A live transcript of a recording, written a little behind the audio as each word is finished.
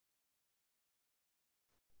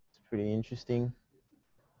pretty interesting.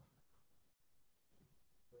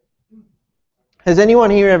 Has anyone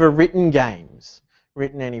here ever written games?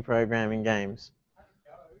 Written any programming games?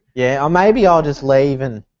 Yeah, or maybe I'll just leave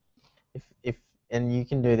and and you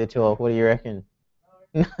can do the talk. What do you reckon?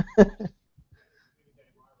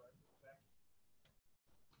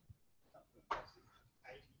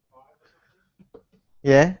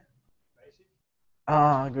 Yeah?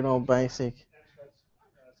 Ah, good old basic.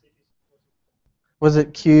 Was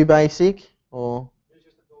it Q basic or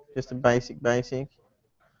just a basic?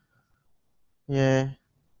 Yeah.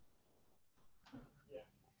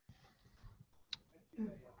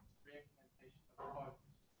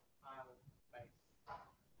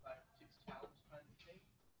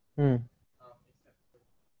 Hmm.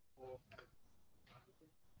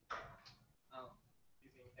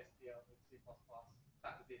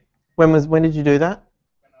 When did you do that?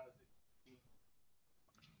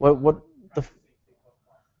 What the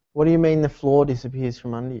what do you mean the floor disappears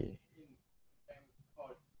from under you?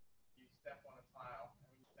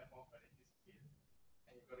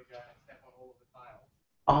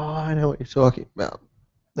 Oh, I know what you're talking about.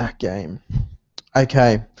 That game.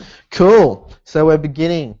 Okay, cool. So we're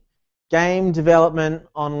beginning game development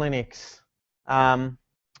on Linux.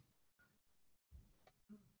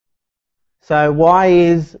 So why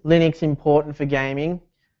is Linux important for gaming,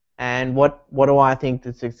 and what do I think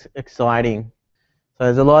that's exciting? So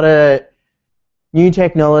there's a lot of new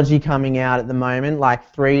technology coming out at the moment,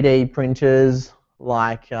 like 3D printers,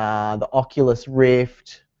 like the Oculus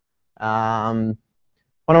Rift. One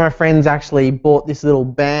of my friends actually bought this little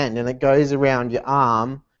band, and it goes around your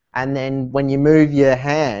arm, and then when you move your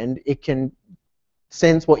hand, it can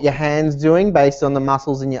sense what your hand's doing based on the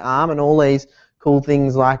muscles in your arm and all these cool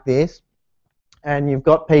things like this. And you've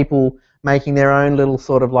got people making their own little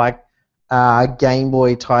sort of like Game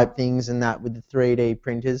Boy type things and that with the 3D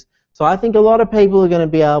printers. So I think a lot of people are going to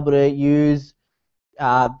be able to use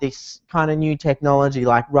this kind of new technology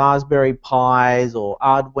like Raspberry Pis or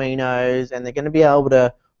Arduinos, and they're going to be able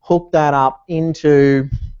to hook that up into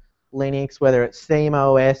Linux, whether it's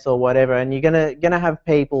SteamOS or whatever, and you're gonna have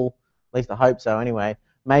people, at least I hope so anyway,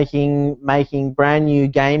 making brand new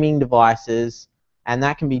gaming devices, and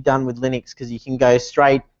that can be done with Linux because you can go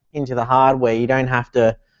straight into the hardware. You don't have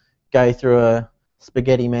to go through a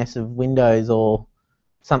spaghetti mess of Windows or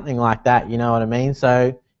something like that, you know what I mean?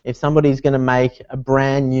 So if somebody's going to make a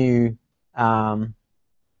brand new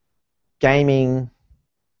gaming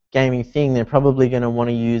thing, they're probably going to want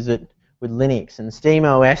to use it with Linux. And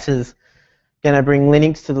SteamOS is going to bring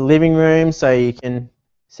Linux to the living room, so you can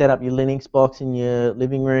set up your Linux box in your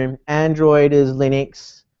living room. Android is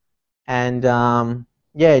Linux, and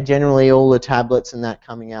yeah, generally all the tablets and that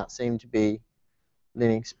coming out seem to be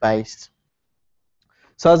Linux based.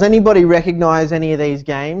 So does anybody recognize any of these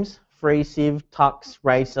games? Free Civ, Tux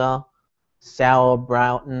Racer, Sour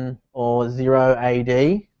Broughton, or Zero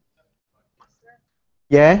AD?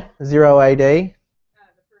 Yeah, Zero AD.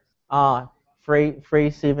 Free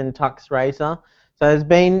Civ and Tux Racer. So there's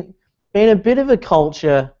been a bit of a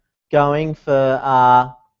culture going for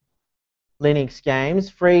Linux games.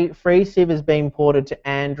 Free Civ has been ported to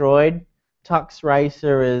Android. Tux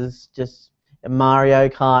Racer is just a Mario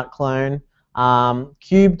Kart clone.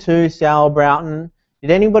 Cube 2, Sour Broughton. Did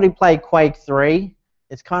anybody play Quake 3?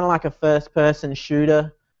 It's kind of like a first-person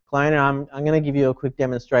shooter clone, and I'm going to give you a quick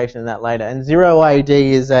demonstration of that later. And Zero AD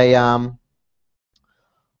is a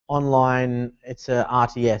online, it's a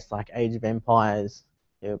RTS, like Age of Empires.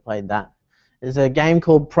 You ever played that? There's a game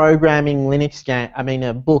called Programming Linux Game. I mean,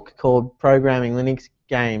 a book called Programming Linux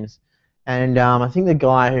Games, and I think the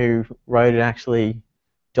guy who wrote it actually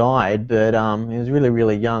died, but he was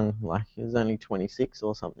really young, like he was only 26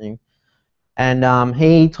 or something. And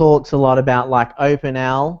he talks a lot about like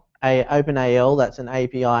OpenAL, that's an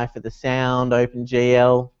API for the sound,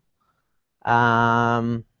 OpenGL.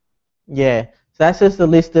 Yeah, so that's just a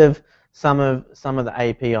list of some of the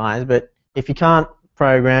APIs. But if you can't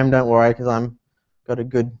program, don't worry, because I'm got a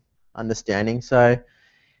good understanding. So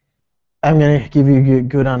I'm going to give you a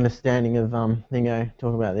good understanding of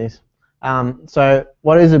talk about this. So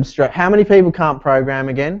what is abstract? How many people can't program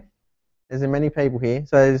again? Is there many people here?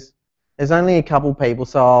 So there's only a couple people,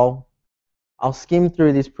 so I'll skim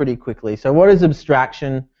through this pretty quickly. So what is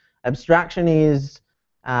abstraction? Abstraction is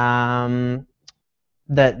that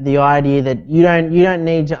the idea that you don't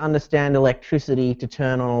need to understand electricity to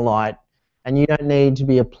turn on a light, and you don't need to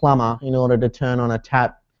be a plumber in order to turn on a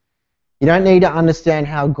tap. You don't need to understand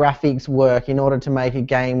how graphics work in order to make a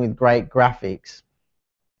game with great graphics.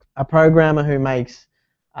 A programmer who makes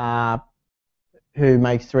 3D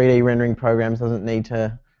rendering programs doesn't need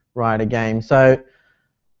to write a game. So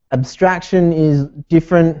Abstraction is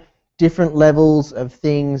different levels of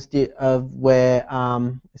things of where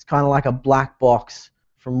it's kind of like a black box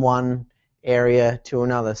from one area to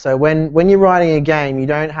another. So when you're writing a game, you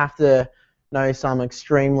don't have to know some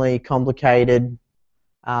extremely complicated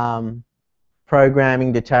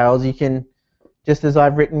programming details. You can, just as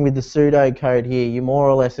I've written with the pseudocode here, you more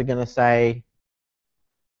or less are going to say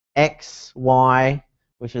X, Y,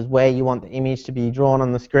 which is where you want the image to be drawn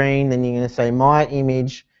on the screen. Then you're going to say my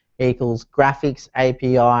image equals graphics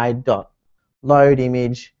API dot load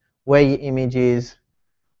image, where your image is,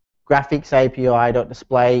 graphics API dot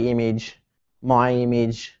display image, my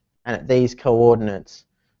image, and at these coordinates.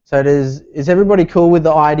 So is everybody cool with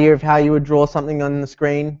the idea of how you would draw something on the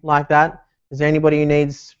screen like that? Is there anybody who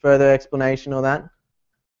needs further explanation or that?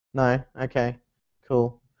 No? Okay,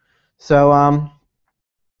 cool. So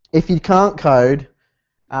if you can't code,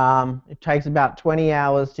 it takes about 20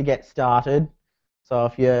 hours to get started. So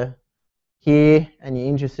if you're here and you're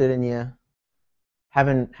interested and you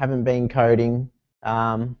haven't been coding,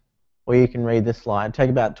 or you can read this slide. It'll take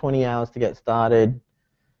about 20 hours to get started.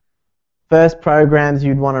 First programs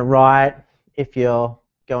you'd want to write if you're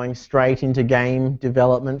going straight into game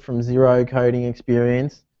development from zero coding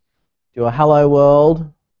experience. Do a hello world,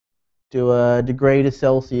 do a degree to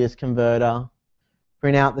Celsius converter,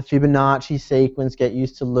 print out the Fibonacci sequence, get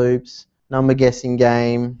used to loops, number guessing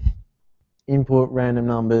game, input random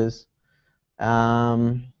numbers,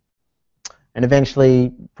 and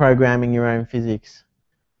eventually programming your own physics.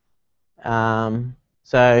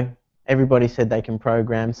 So everybody said they can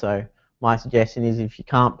program, so my suggestion is if you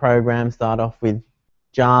can't program, start off with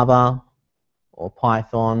Java or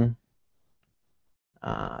Python.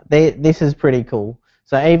 This is pretty cool.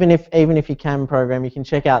 So even if you can program, you can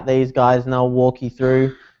check out these guys and they'll walk you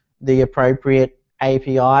through the appropriate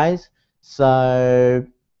APIs. So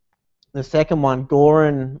the second one,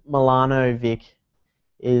 Goran Milanovic,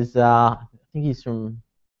 is I think he's from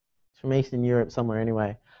Eastern Europe somewhere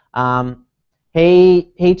anyway.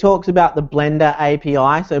 He talks about the Blender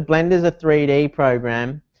API. So Blender's a 3D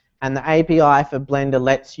program, and the API for Blender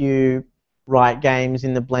lets you write games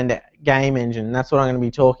in the Blender game engine. That's what I'm going to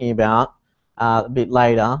be talking about a bit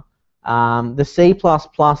later. The C++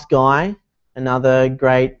 guy, another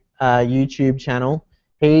great YouTube channel,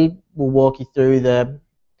 he will walk you through the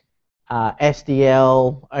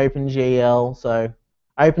SDL, OpenGL. So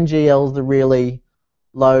OpenGL is the really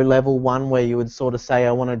low level one where you would sort of say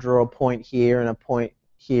I want to draw a point here and a point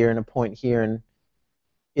here and a point here, and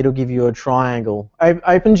it'll give you a triangle.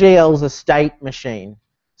 OpenGL is a state machine.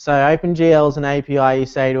 So OpenGL is an API. You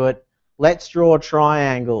say to it, let's draw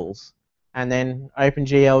triangles, and then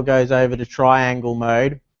OpenGL goes over to triangle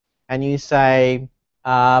mode, and you say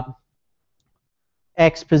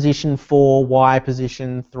X position 4, Y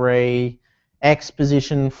position 3, X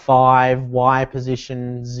position 5, Y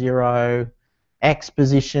position 0, X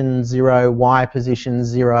position 0, Y position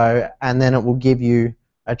 0, and then it will give you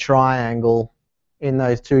a triangle in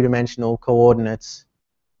those two-dimensional coordinates.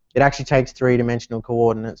 It actually takes three-dimensional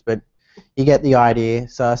coordinates, but you get the idea.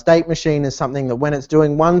 So a state machine is something that when it's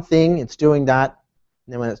doing one thing, it's doing that,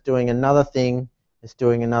 and then when it's doing another thing, it's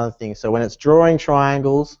doing another thing. So when it's drawing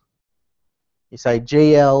triangles, you say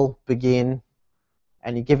GL begin,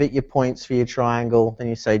 and you give it your points for your triangle, then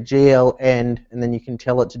you say GL end, and then you can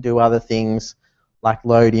tell it to do other things like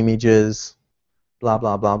load images, blah,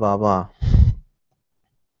 blah, blah, blah, blah.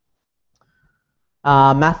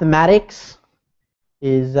 Mathematics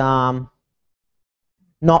is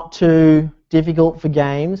not too difficult for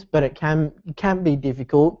games, but it can be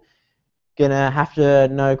difficult. Gonna have to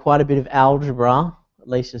know quite a bit of algebra, at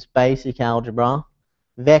least just basic algebra,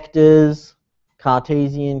 vectors,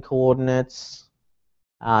 Cartesian coordinates,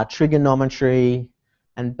 trigonometry,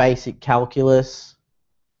 and basic calculus.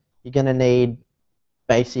 You're gonna need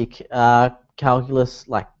basic calculus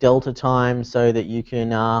like delta time, so that you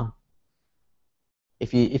can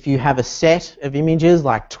if you have a set of images,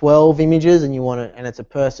 like 12 images, and you want to, and it's a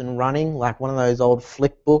person running, like one of those old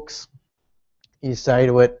flick books, you say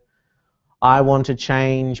to it, I want to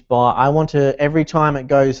change by, every time it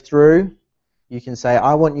goes through, you can say,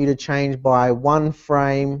 I want you to change by 1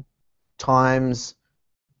 frame times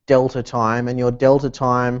delta time, and your delta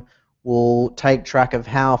time will take track of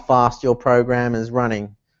how fast your program is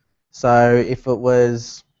running. So if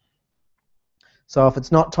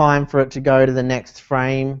it's not time for it to go to the next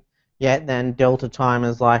frame yet, then delta time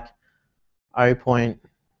is like 0 point,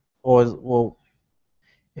 or well,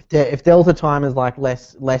 if delta time is like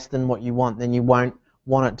less than what you want, then you won't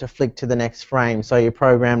want it to flick to the next frame, so your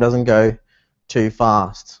program doesn't go too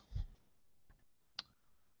fast.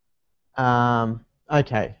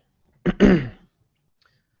 Okay.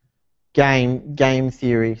 game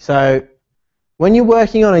theory. So when you're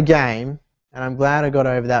working on a game, and I'm glad I got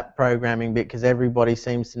over that programming bit because everybody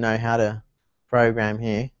seems to know how to program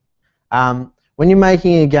here. When you're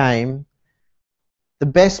making a game, the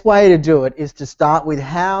best way to do it is to start with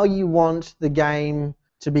how you want the game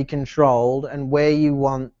to be controlled and where you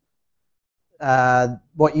want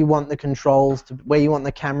what you want the controls to, where you want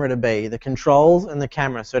the camera to be, the controls and the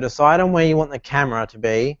camera. So decide on where you want the camera to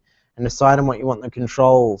be and decide on what you want the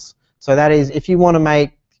controls. So that is, if you want to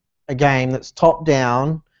make a game that's top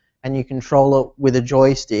down and you control it with a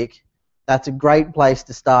joystick, that's a great place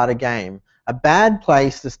to start a game. A bad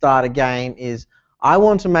place to start a game is, I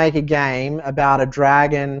want to make a game about a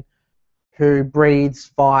dragon who breathes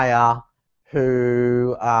fire,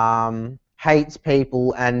 who hates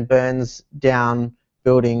people and burns down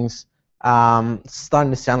buildings. It's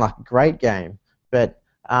starting to sound like a great game, but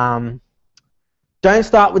don't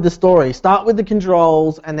start with the story. Start with the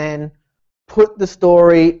controls and then put the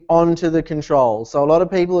story onto the controls. So a lot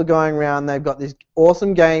of people are going around, they've got this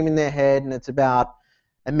awesome game in their head and it's about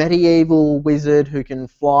a medieval wizard who can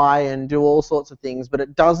fly and do all sorts of things, but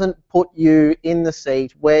it doesn't put you in the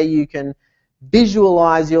seat where you can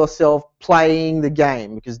visualize yourself playing the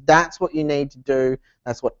game, because that's what you need to do.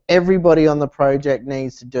 That's what everybody on the project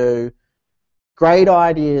needs to do. Great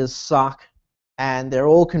ideas suck and they're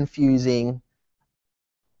all confusing.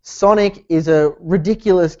 Sonic is a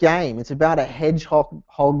ridiculous game. It's about a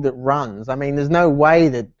hedgehog that runs. I mean, there's no way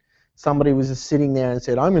that somebody was just sitting there and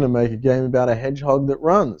said, I'm going to make a game about a hedgehog that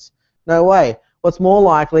runs. No way. What's more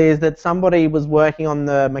likely is that somebody was working on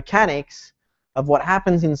the mechanics of what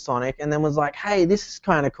happens in Sonic and then was like, hey, this is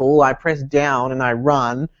kind of cool. I press down and I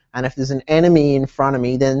run, and if there's an enemy in front of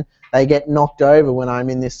me, then they get knocked over when I'm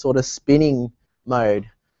in this sort of spinning mode.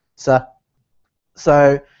 So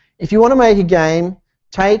if you want to make a game,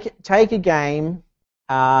 take a game,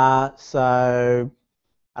 so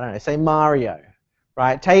I don't know, say Mario.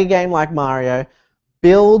 Right? Take a game like Mario,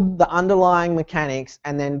 build the underlying mechanics,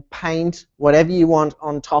 and then paint whatever you want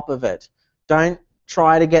on top of it. Don't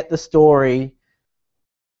try to get the story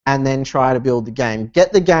and then try to build the game.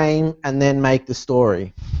 Get the game and then make the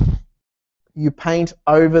story. You paint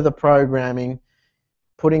over the programming,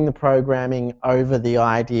 putting the programming over the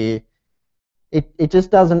idea. It just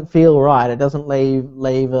doesn't feel right. It doesn't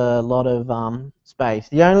leave a lot of space.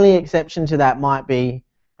 The only exception to that might be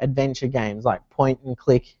adventure games, like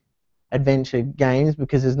point-and-click adventure games,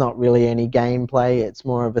 because there's not really any gameplay, it's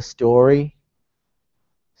more of a story.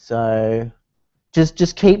 So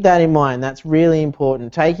just keep that in mind. That's really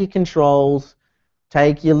important. Take your controls,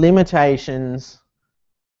 take your limitations,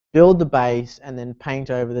 build the base, and then paint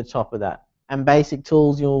over the top of that. And basic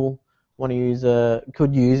tools you'll want to use,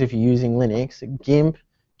 could use if you're using Linux. GIMP.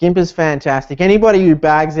 GIMP is fantastic. Anybody who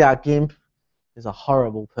bags out GIMP is a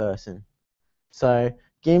horrible person. So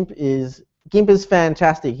GIMP is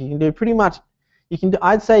fantastic. You can do pretty much,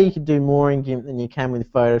 I'd say you could do more in GIMP than you can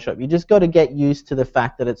with Photoshop. You just got to get used to the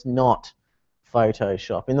fact that it's not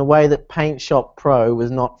Photoshop. In the way that Paint Shop Pro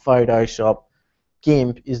was not Photoshop,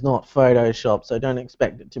 GIMP is not Photoshop, so don't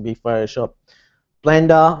expect it to be Photoshop.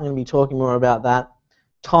 Blender, I'm going to be talking more about that.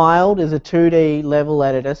 Tiled is a 2D level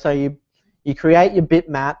editor, so you create your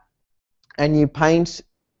bitmap and you paint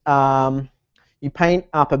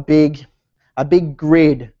up a big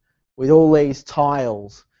grid with all these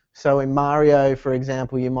tiles. So in Mario, for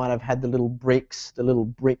example, you might have had the little bricks, the little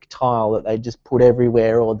brick tile that they just put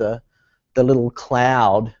everywhere, or the little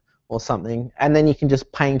cloud or something, and then you can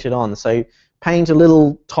just paint it on. So paint a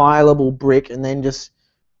little tileable brick and then just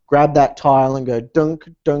grab that tile and go dunk,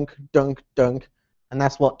 dunk, dunk, dunk, and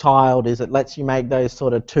that's what tiled is. It lets you make those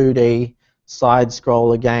sort of 2D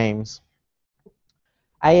side-scroller games.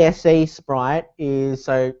 ASE sprite is,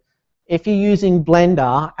 so if you're using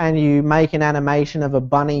Blender and you make an animation of a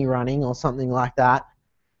bunny running or something like that,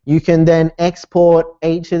 you can then export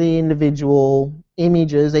each of the individual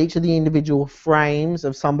images, each of the individual frames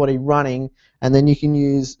of somebody running, and then you can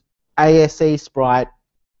use ASE sprite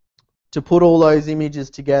to put all those images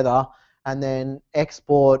together and then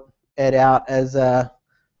export it out as a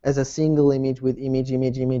single image with image,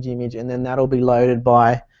 image, image, image, and then that'll be loaded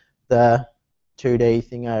by the 2D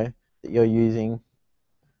thingo that you're using.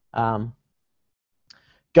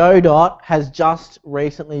 Godot has just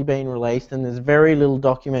recently been released, and there's very little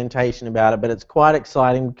documentation about it, but it's quite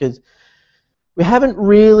exciting because we haven't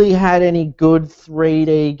really had any good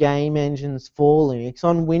 3D game engines for Linux.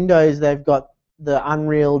 On Windows, they've got the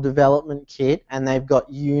Unreal Development Kit, and they've got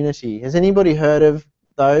Unity. Has anybody heard of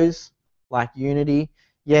those, like Unity?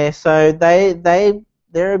 Yeah, so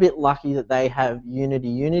they're a bit lucky that they have Unity.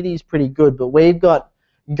 Unity's pretty good, but we've got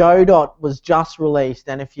Godot was just released,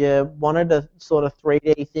 and if you wanted a sort of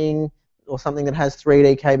 3D thing or something that has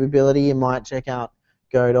 3D capability, you might check out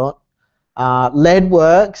Godot.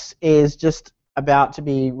 LEDWorks is just about to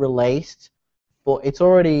be released.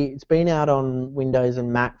 It's been out on Windows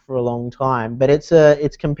and Mac for a long time, but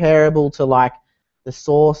it's comparable to like the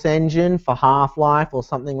Source engine for Half-Life or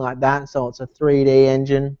something like that. So it's a 3D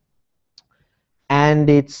engine, and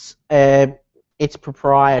it's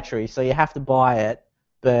proprietary, so you have to buy it.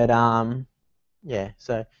 But yeah,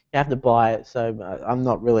 so you have to buy it. So I'm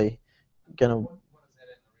not really gonna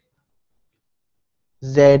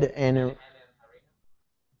ZN.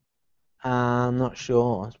 I'm not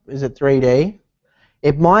sure. Is it 3D?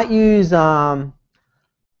 It might use the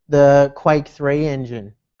Quake 3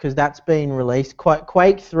 engine because that's been released.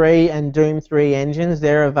 Quake 3 and Doom 3 engines,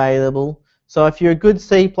 they're available. So if you're a good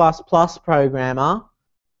C++ programmer,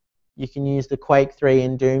 you can use the Quake 3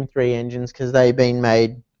 and Doom 3 engines because they've been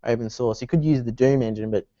made open source. You could use the Doom engine,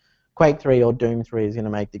 but Quake 3 or Doom 3 is going to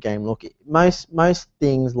make the game look... Most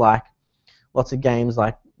things, like lots of games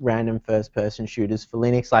like random first-person shooters for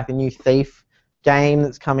Linux, like the new Thief game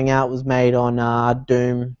that's coming out was made on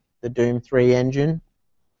the Doom 3 engine.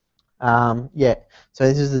 Yeah, so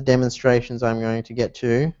this is the demonstrations I'm going to get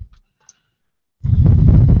to.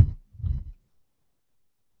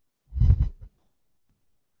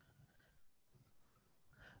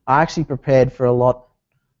 I actually prepared for a lot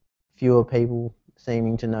fewer people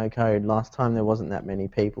seeming to know code. Last time there wasn't that many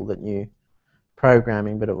people that knew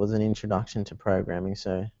programming, but it was an introduction to programming,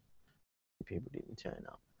 so people didn't turn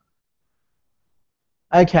up.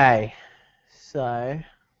 Okay, so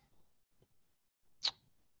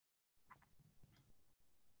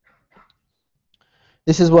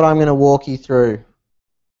this is what I'm going to walk you through.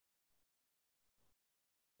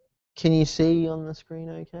 Can you see on the screen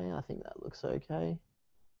okay? I think that looks okay.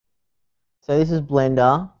 So this is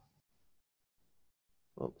Blender.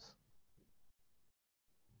 Oops.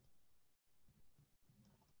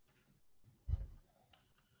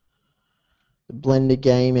 The Blender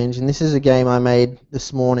game engine. This is a game I made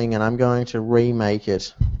this morning and I'm going to remake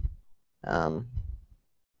it.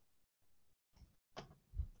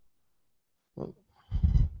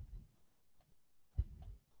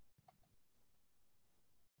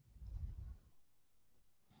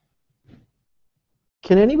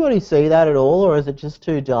 Can anybody see that at all, or is it just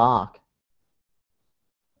too dark?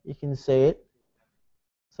 You can see it.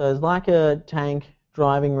 So it's like a tank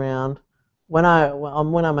driving around. When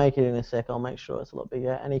I make it in a sec, I'll make sure it's a lot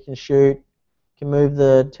bigger. And you can shoot, you can move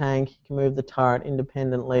the tank, you can move the turret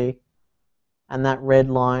independently, and that red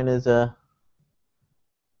line is a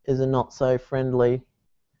not so friendly.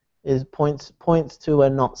 Points to a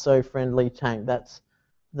not so friendly tank. That's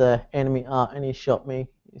the enemy. And he shot me.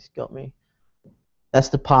 He's got me. That's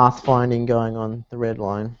the pathfinding going on, the red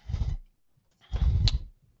line.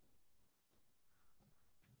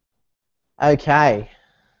 Okay.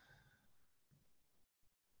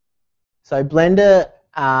 So Blender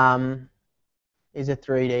is a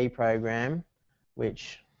 3D program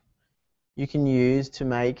which you can use to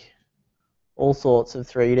make all sorts of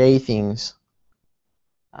 3D things.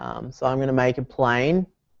 So I'm going to make a plane,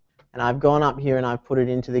 and I've gone up here and I've put it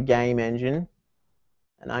into the game engine,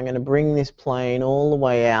 and I'm going to bring this plane all the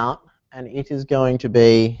way out, and it is going to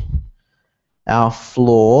be our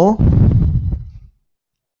floor.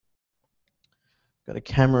 Got a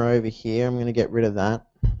camera over here. I'm going to get rid of that.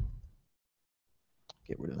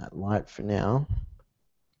 Get rid of that light for now.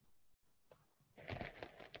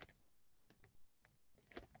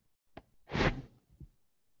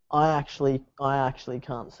 I actually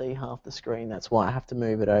can't see half the screen. That's why I have to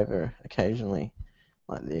move it over occasionally,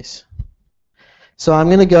 like this. So I'm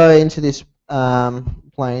going to go into this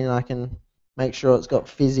plane, and I can make sure it's got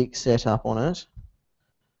physics set up on it.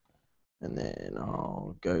 And then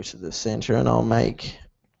I'll go to the center and I'll make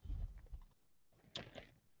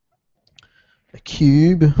a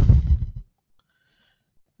cube. And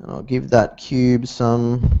I'll give that cube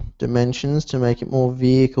some dimensions to make it more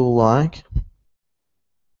vehicle-like.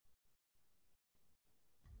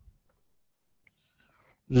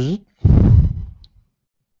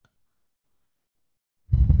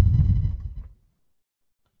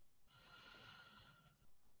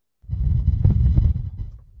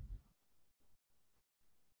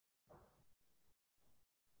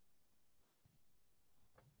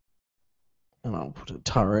 And I'll put a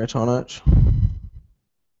turret on it.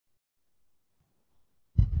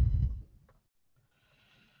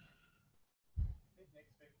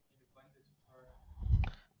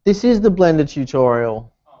 This is the Blender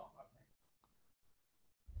tutorial.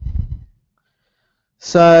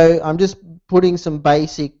 So I'm just putting some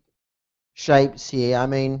basic shapes here. I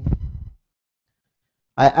mean,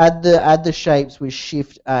 I add the shapes with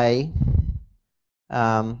Shift A.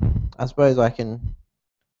 I suppose I can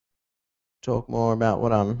talk more about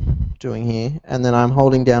what I'm doing here, and then I'm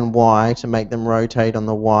holding down Y to make them rotate on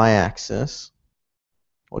the Y axis,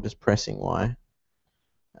 or just pressing Y.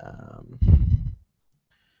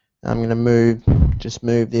 I'm going to just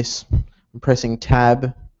move this. I'm pressing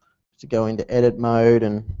Tab to go into edit mode,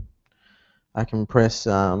 and I can press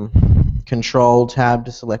Control Tab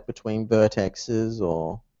to select between vertexes,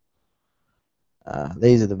 or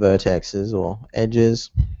these are the vertexes or edges.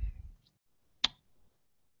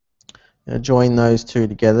 I'm going to join those two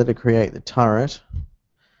together to create the turret.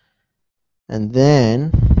 And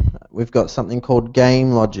then we've got something called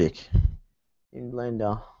game logic in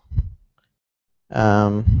Blender.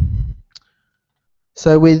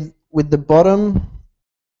 So with the bottom,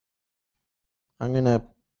 I'm going to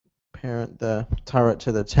parent the turret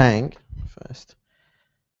to the tank first.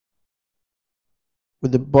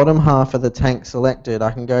 With the bottom half of the tank selected,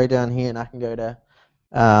 I can go down here and I can go to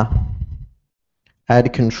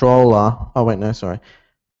add controller. Oh wait, no, sorry.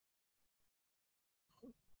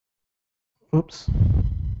 Oops.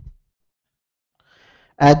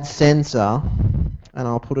 Add sensor, and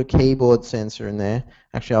I'll put a keyboard sensor in there.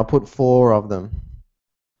 Actually, I'll put 4 of them.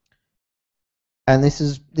 And this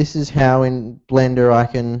is how in Blender I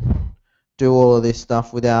can do all of this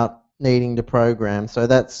stuff without needing to program. So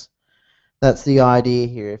that's the idea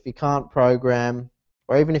here. If you can't program,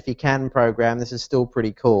 or even if you can program, this is still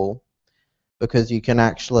pretty cool, because you can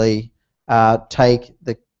actually take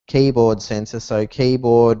the keyboard sensor, so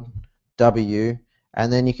keyboard W,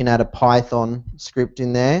 and then you can add a Python script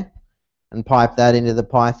in there and pipe that into the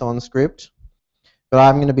Python script. But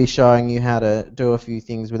I'm going to be showing you how to do a few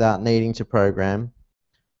things without needing to program.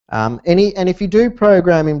 And if you do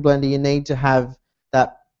program in Blender, you need to have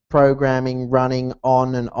that programming running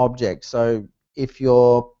on an object. So if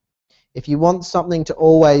you want something to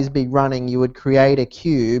always be running, you would create a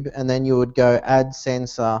cube and then you would go add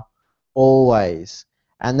sensor always,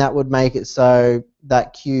 and that would make it so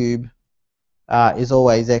that cube is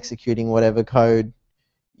always executing whatever code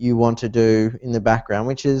you want to do in the background,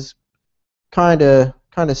 which is kind of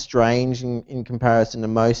strange in comparison to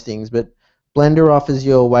most things, but Blender offers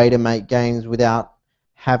you a way to make games without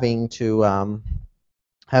having to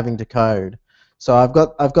code. So I've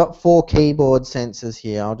got 4 keyboard sensors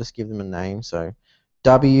here. I'll just give them a name. So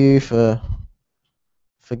W for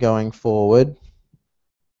going forward.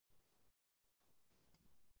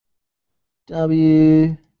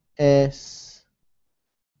 W, S,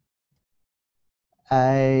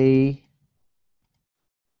 A,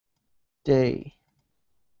 D.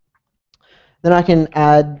 Then I can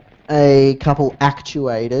add a couple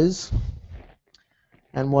actuators,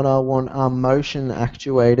 and what I want are motion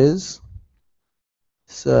actuators.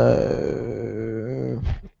 So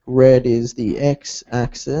red is the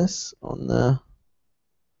x-axis on the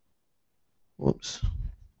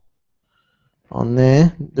on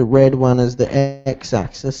there. The red one is the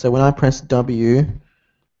x-axis. So when I press W,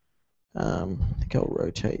 I think I'll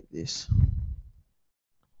rotate this.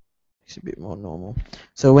 It's a bit more normal.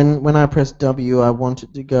 So when I press W, I want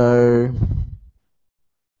it to go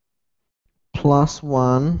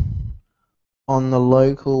 +1 on the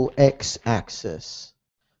local x-axis.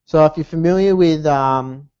 So if you're familiar with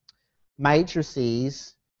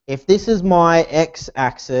matrices, if this is my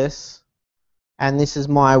x-axis and this is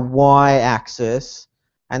my y-axis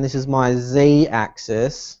and this is my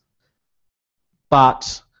z-axis,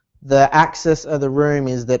 but the axis of the room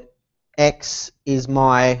is that x is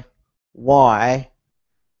my y.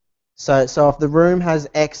 So if the room has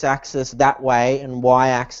x-axis that way and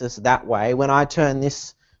y-axis that way, when I turn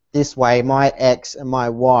this way, my x and my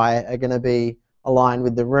y are going to be aligned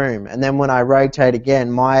with the room. And then when I rotate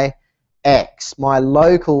again, my x, my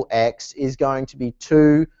local x, is going to be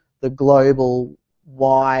to the global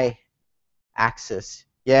y-axis.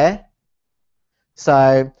 Yeah?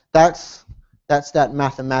 So that's that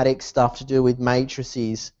mathematics stuff to do with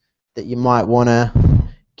matrices that you might want to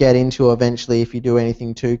get into eventually if you do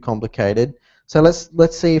anything too complicated. So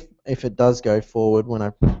let's see if it does go forward when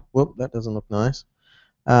I... Whoop, that doesn't look nice.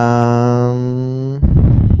 Oh,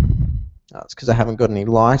 it's because I haven't got any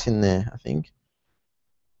light in there, I think.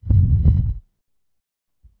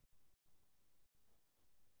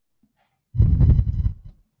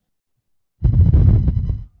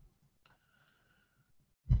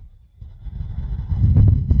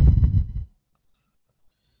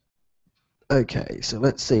 Okay, so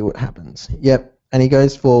let's see what happens. Yep, and he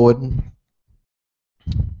goes forward.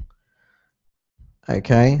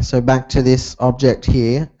 Okay, so back to this object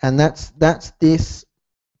here, and that's this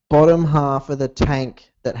bottom half of the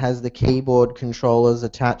tank that has the keyboard controllers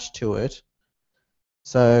attached to it.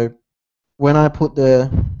 So when I put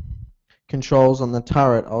the controls on the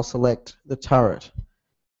turret, I'll select the turret.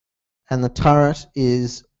 And the turret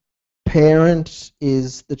is parent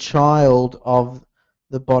is the child of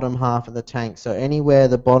the bottom half of the tank. So anywhere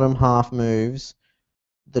the bottom half moves,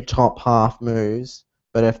 the top half moves.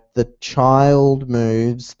 But if the child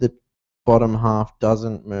moves, the bottom half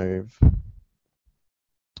doesn't move.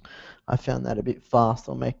 I found that a bit fast.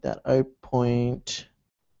 I'll make that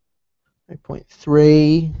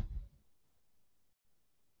 0.3.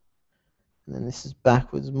 And then this is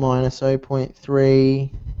backwards minus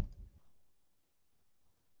 0.3.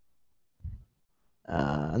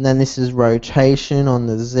 And then this is rotation on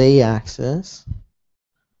the z-axis.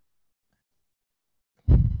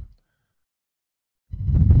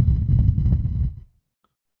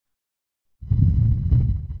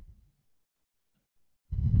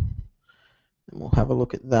 And we'll have a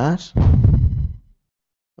look at that.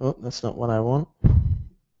 Oh, that's not what I want.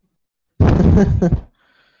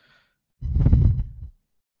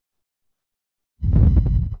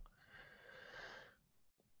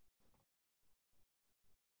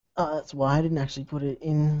 Oh, that's why I didn't actually put it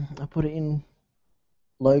in. I put it in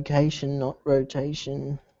location, not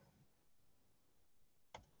rotation.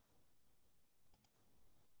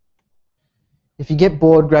 If you get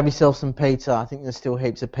bored, grab yourself some pizza. I think there's still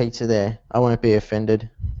heaps of pizza there. I won't be offended.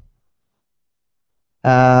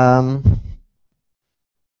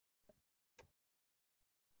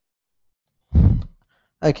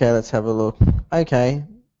 Okay, let's have a look. Okay,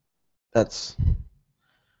 that's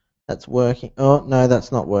working. Oh no,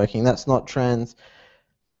 that's not working. That's not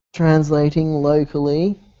translating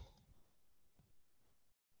locally.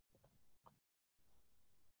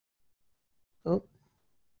 Oh.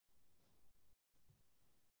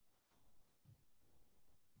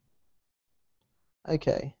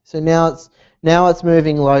 Okay, so now it's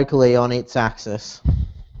moving locally on its axis.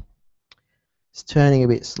 It's turning a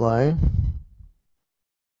bit slow.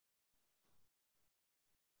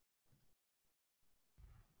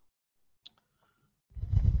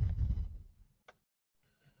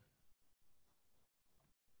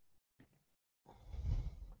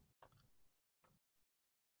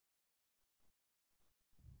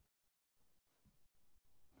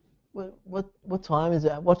 What time is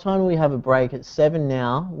it? What time do we have a break? It's 7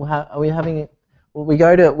 now. Are we having it? Well, we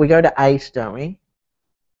go to 8, don't we?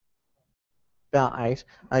 About 8.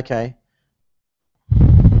 Okay.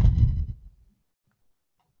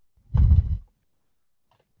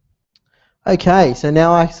 Okay, so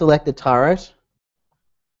now I select the turret.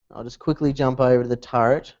 I'll just quickly jump over to the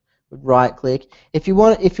turret with right click. If you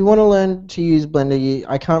want to learn to use Blender,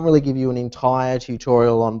 I can't really give you an entire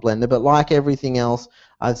tutorial on Blender, but like everything else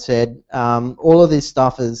I've said, all of this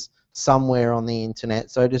stuff is somewhere on the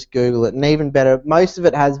internet, so just Google it. And even better, most of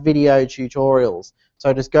it has video tutorials.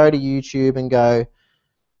 So just go to YouTube and go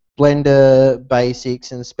Blender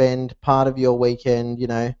basics and spend part of your weekend,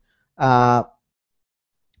 learning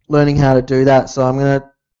how to do that. So I'm going to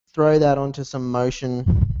throw that onto some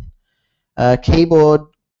motion keyboard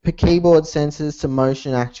sensors to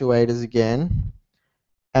motion actuators again,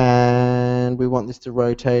 and we want this to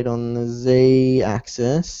rotate on the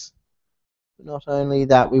z-axis. Not only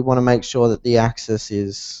that, we want to make sure that the axis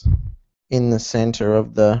is in the center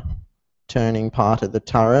of the turning part of the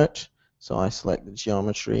turret. So I select the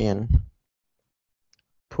geometry and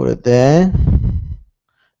put it there.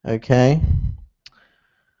 Okay.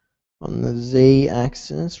 On the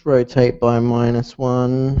z-axis, rotate by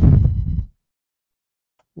 -1,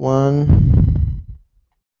 1.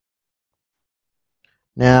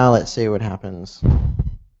 Now let's see what happens.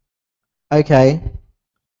 Okay.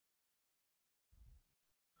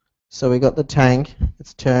 So we got the tank.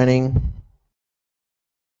 It's turning.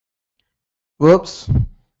 Whoops.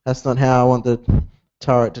 That's not how I want the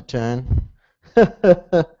turret to turn.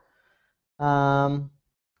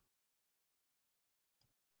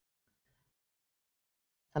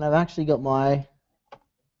 And I've actually got my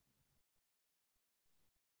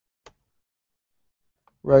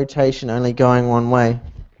rotation only going one way.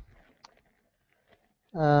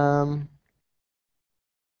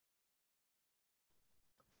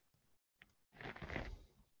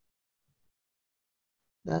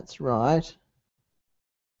 That's right.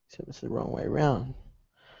 Except it's the wrong way around.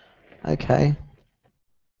 Okay.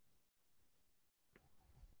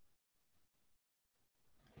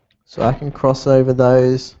 So I can cross over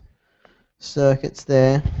those circuits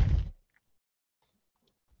there.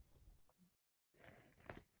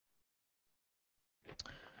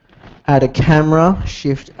 Add a camera,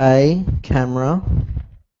 Shift A, camera.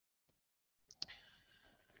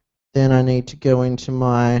 Then I need to go into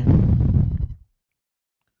my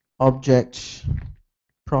object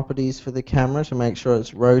properties for the camera to make sure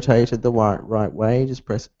it's rotated the right way. Just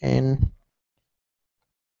press N.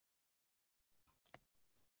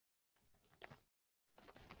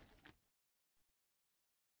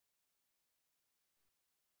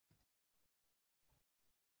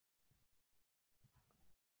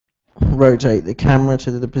 Rotate the camera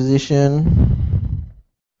to the position.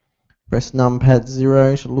 Press numpad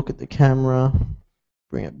 0 to look at the camera.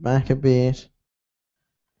 Bring it back a bit.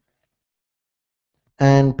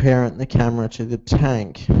 And parent the camera to the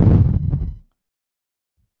tank.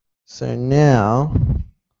 So now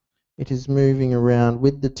it is moving around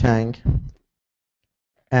with the tank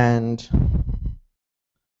and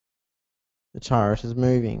the turret is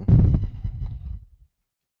moving.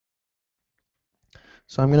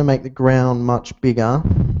 So I'm going to make the ground much bigger.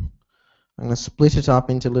 I'm going to split it up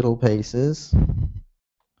into little pieces.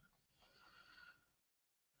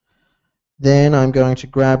 Then I'm going to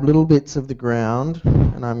grab little bits of the ground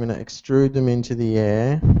and I'm going to extrude them into the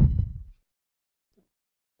air.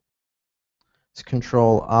 It's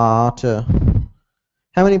Control R to...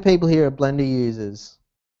 How many people here are Blender users?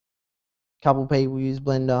 A couple people use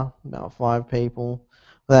Blender, about 5 people.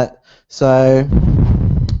 So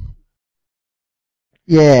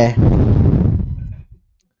yeah.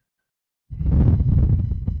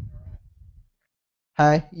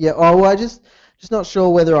 Hey, yeah. Oh, well, I just not sure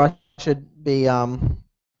whether I should be. I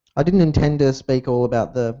didn't intend to speak all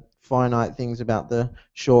about the finite things about the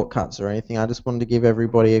shortcuts or anything. I just wanted to give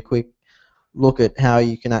everybody a quick look at how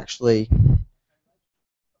you can actually.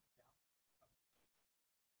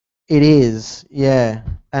 It is, yeah.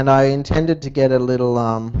 And I intended to get a little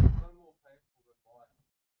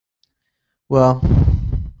well,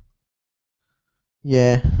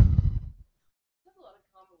 yeah.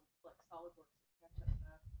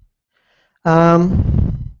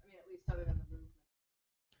 Um,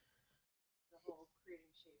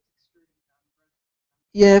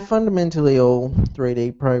 yeah, fundamentally all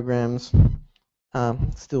 3D programs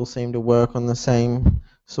still seem to work on the same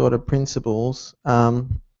sort of principles.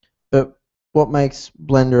 But what makes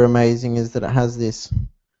Blender amazing is that it has this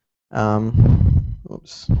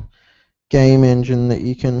game engine that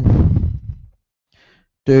you can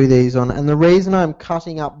do these on. And the reason I'm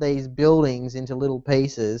cutting up these buildings into little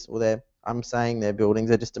pieces, well, I'm saying they're buildings,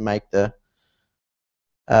 they're just to make the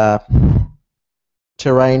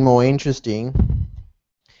terrain more interesting,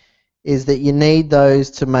 is that you need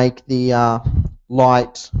those to make the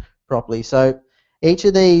light properly. So each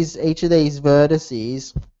of these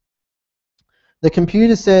vertices, the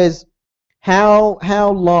computer says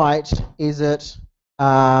how light is it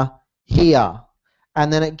here,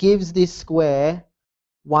 and then it gives this square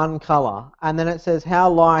one color, and then it says how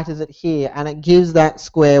light is it here, and it gives that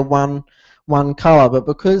square one color. But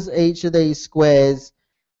because each of these squares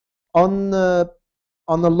on the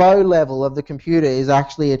low level of the computer is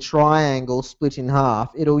actually a triangle split in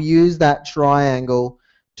half, it'll use that triangle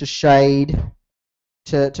to shade,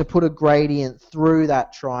 to put a gradient through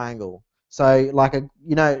that triangle. So like a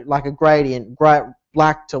gradient,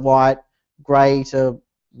 black to white, grey to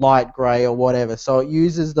light grey or whatever. So it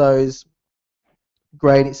uses those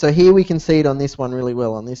gradients. So here we can see it on this one really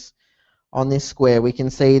well. On this square, we can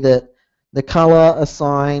see that the color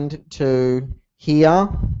assigned to here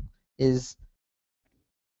is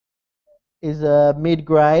a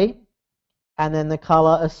mid-grey, and then the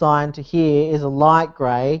color assigned to here is a light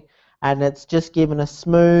grey, and it's just given a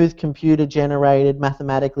smooth computer-generated,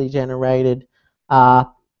 mathematically generated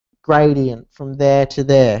gradient from there to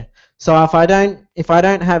there. So if I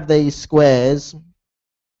don't have these squares,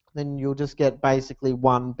 then you'll just get basically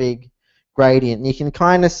one big gradient. And you can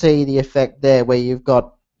kind of see the effect there, where you've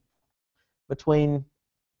got between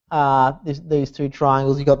these two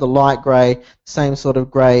triangles, you've got the light grey, same sort of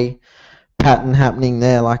grey pattern happening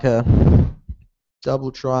there, like a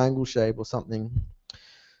double triangle shape or something.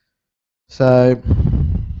 So,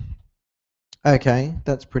 okay,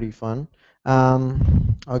 that's pretty fun.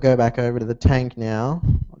 I'll go back over to the tank now.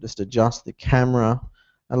 I'll just adjust the camera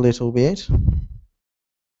a little bit.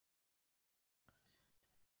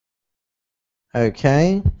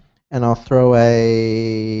 Okay, and I'll throw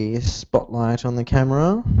a spotlight on the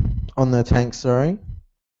camera, on the tank, sorry.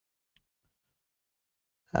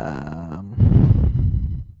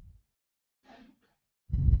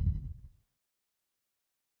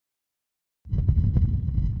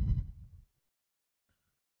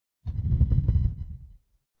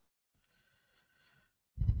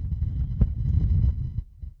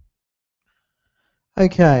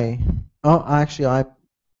 Okay. Oh, actually, I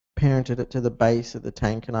parented it to the base of the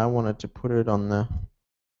tank, and I wanted to put it on the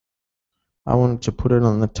I wanted to put it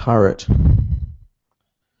on the turret.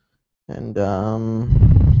 And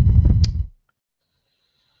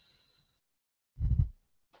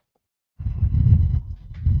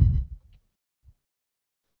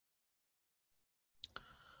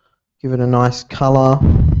give it a nice color.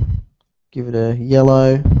 Give it a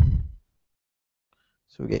yellow.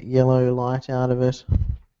 So we get yellow light out of it.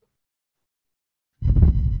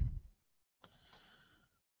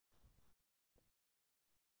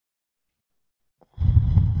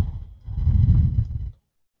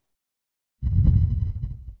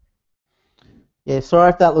 Yeah, sorry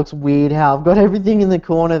if that looks weird how I've got everything in the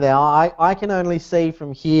corner there. I can only see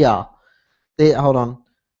from here. There, hold on.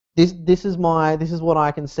 This is what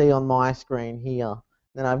I can see on my screen here.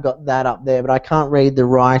 Then I've got that up there, but I can't read the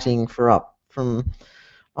writing for up on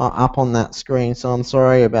that screen, so I'm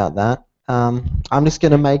sorry about that. I'm just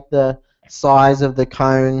going to make the size of the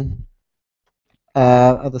cone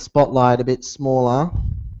of the spotlight a bit smaller.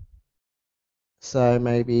 So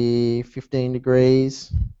maybe 15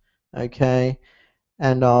 degrees. Okay.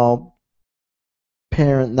 And I'll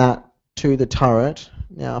parent that to the turret.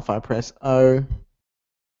 Now if I press O,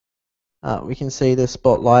 we can see the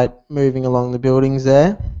spotlight moving along the buildings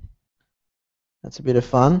there. That's a bit of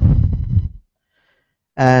fun.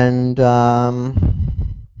 And now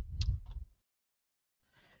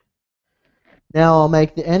I'll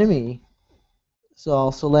make the enemy. So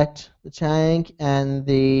I'll select the tank and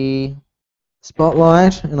the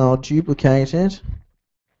spotlight and I'll duplicate it.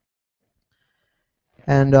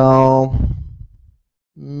 And I'll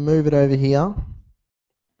move it over here.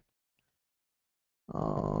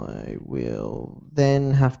 I will then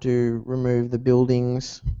have to remove the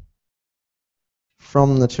buildings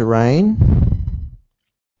from the terrain.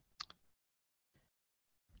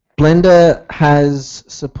 Blender has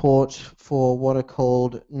support for what are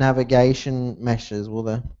called navigation meshes. Well,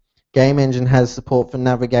 the game engine has support for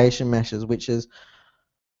navigation meshes, which is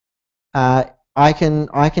I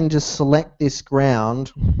can just select this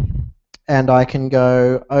ground and I can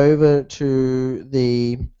go over to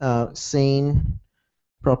the scene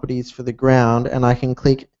properties for the ground and I can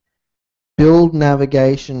click build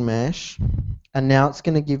navigation mesh, and now it's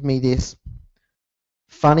going to give me this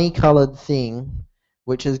funny colored thing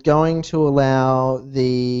which is going to allow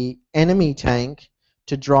the enemy tank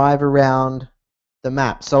to drive around the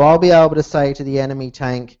map. So I'll be able to say to the enemy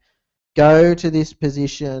tank, go to this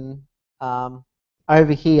position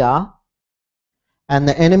over here, and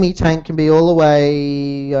the enemy tank can be all the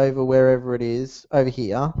way over wherever it is, over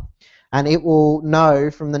here, and it will know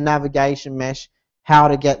from the navigation mesh how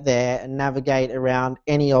to get there and navigate around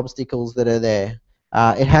any obstacles that are there.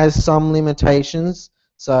 It has some limitations,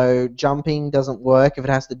 so jumping doesn't work. If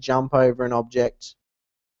it has to jump over an object,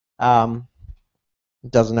 it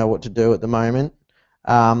doesn't know what to do at the moment.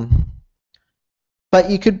 But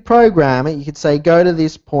you could program it. You could say go to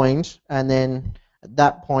this point, and then at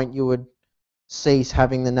that point you would cease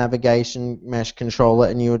having the navigation mesh controller,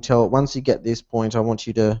 and you would tell it, once you get this point, I want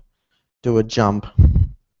you to do a jump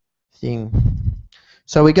thing.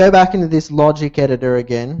 So we go back into this logic editor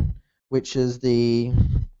again, which is the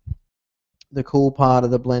cool part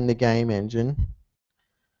of the Blender game engine.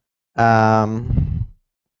 So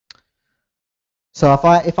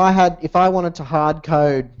if I wanted to hard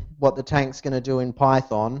code what the tank's going to do in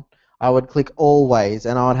Python, I would click always,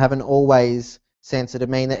 and I would have an always sensor to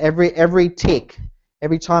mean that every tick,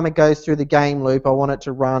 every time it goes through the game loop, I want it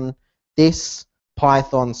to run this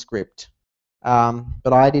Python script.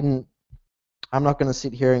 But I'm not going to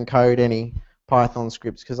sit here and code any Python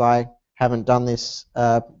scripts because I haven't done this,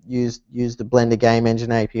 used the Blender Game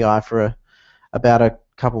Engine API for about a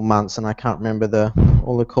couple months, and I can't remember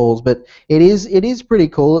all the calls. But it is pretty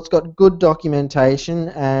cool. It's got good documentation,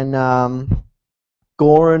 and Goran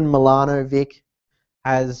Milanovic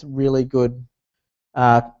has really good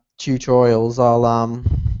tutorials.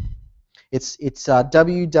 It's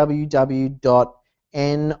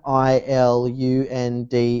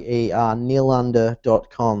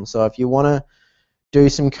www.nilundercom. So if you want to do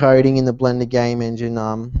some coding in the Blender game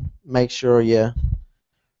engine, make sure you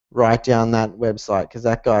write down that website, because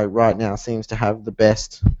that guy right now seems to have the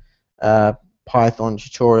best Python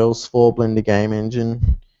tutorials for Blender game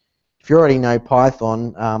engine. If you already know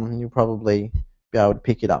Python, you'll probably be able to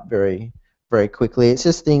pick it up very, very quickly. It's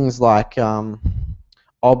just things like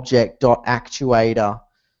object.actuator,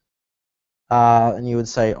 and you would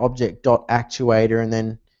say object.actuator, and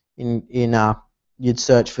then you'd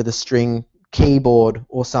search for the string keyboard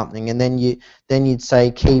or something, and then you'd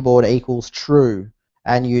say keyboard equals true,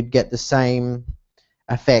 and you'd get the same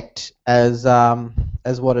effect as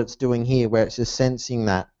what it's doing here, where it's just sensing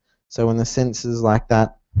that. So when the sensor's like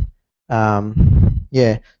that,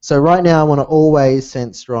 Yeah, so right now I want to always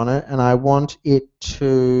sensor on it, and I want it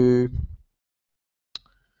to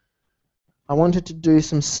do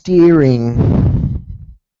some steering,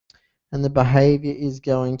 and the behavior is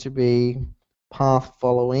going to be path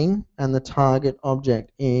following, and the target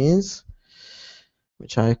object is,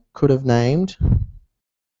 which I could have named.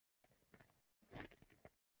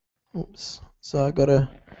 Oops. So I gonna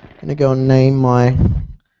go and name my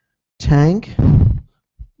tank.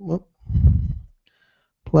 Whoop.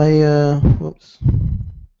 Player. Whoops.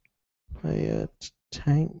 Player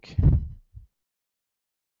tank.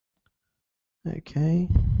 Okay.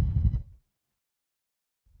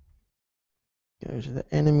 Go to the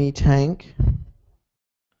enemy tank.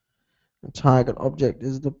 The target object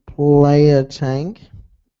is the player tank.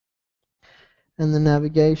 And the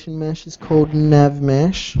navigation mesh is called nav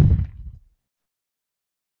mesh.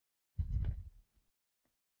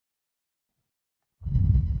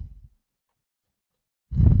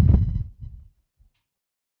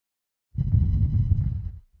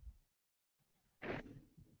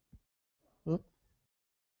 Whoop.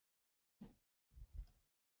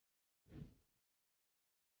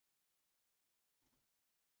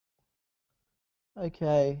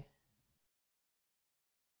 Okay.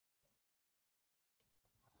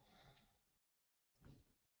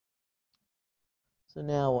 So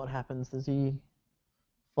now what happens? Does he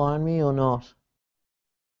find me or not?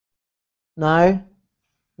 No?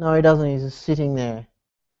 No, he doesn't. He's just sitting there.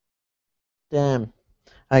 Damn.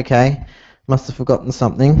 Okay. Must have forgotten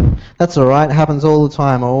something. That's alright. It happens all the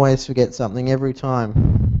time. I always forget something every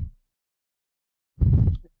time.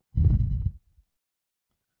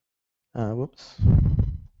 Whoops.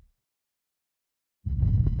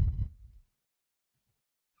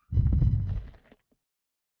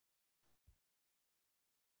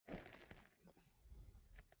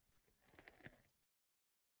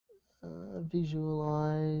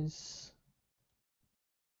 Visualize.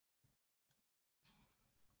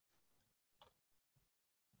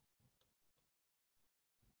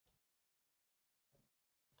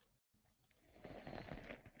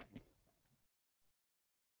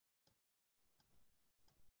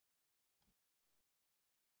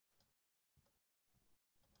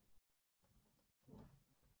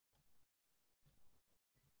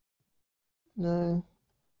 No.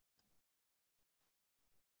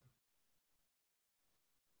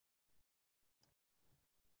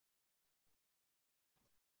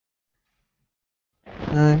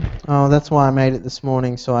 No. Oh, that's why I made it this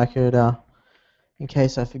morning, so I could, in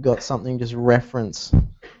case I forgot something, just reference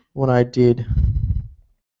what I did.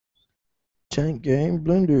 Tank game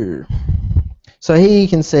blender. So here you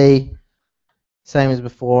can see, same as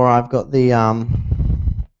before, I've got the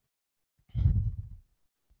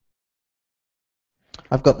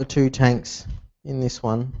two tanks in this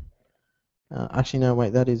one. Actually, no,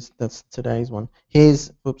 wait, that's today's one.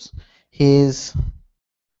 Here's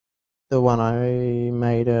the one I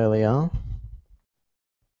made earlier.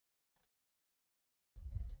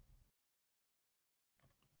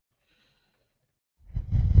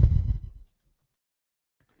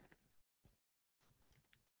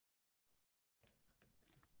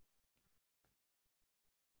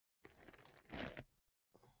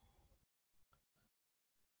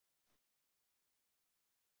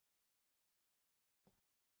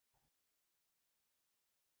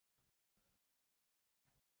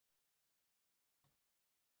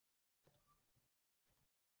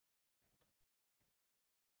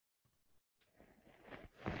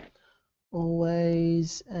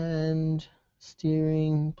 Always and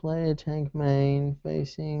steering, player tank main,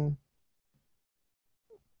 facing.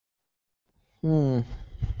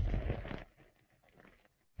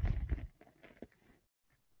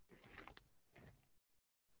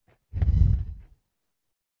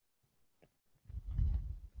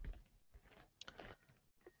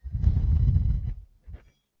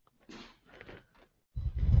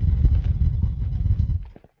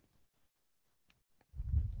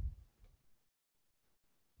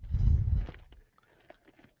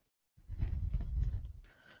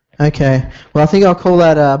 Okay, well I think I'll call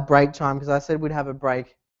that break time because I said we'd have a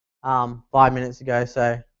break 5 minutes ago.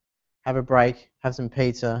 So have a break, have some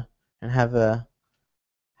pizza, and have a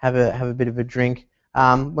bit of a drink.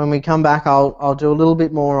 When we come back, I'll do a little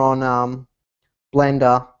bit more on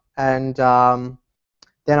Blender, and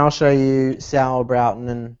then I'll show you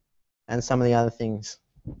sauerbraten and some of the other things.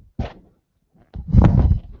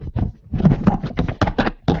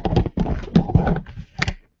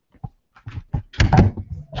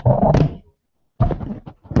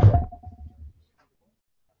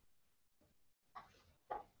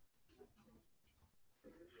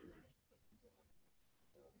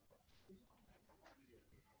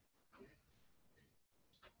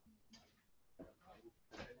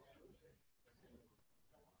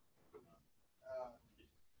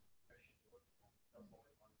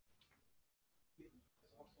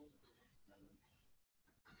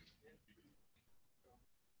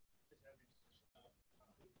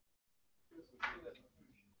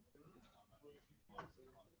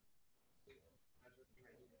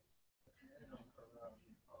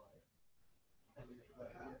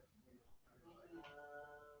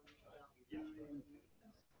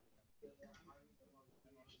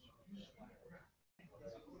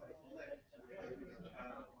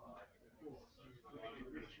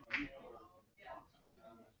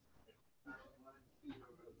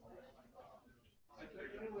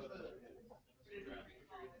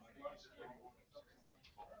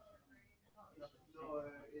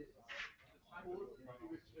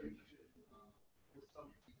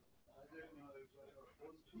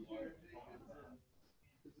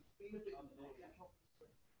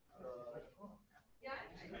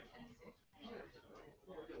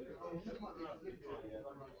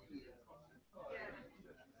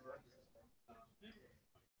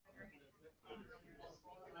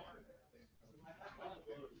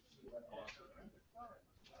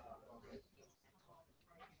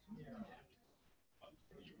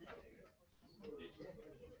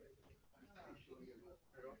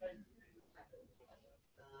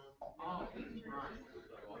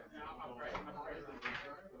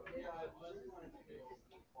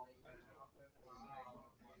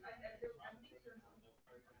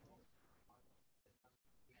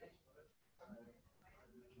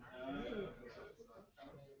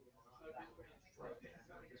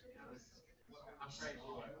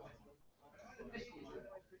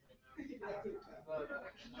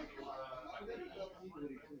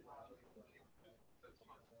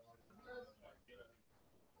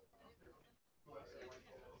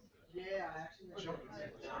 Yeah, I actually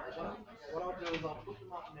what I'll do is I'll put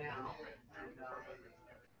them up now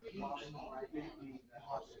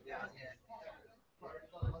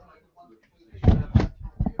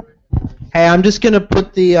Hey, I'm just gonna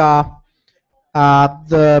put the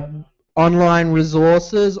online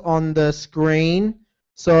resources on the screen.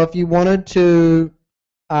 So if you wanted to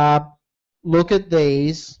uh, look at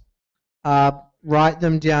these, write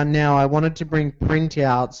them down now. I wanted to bring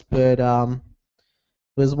printouts, but it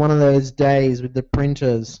was one of those days with the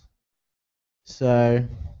printers. So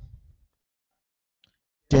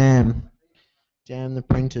damn the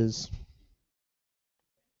printers.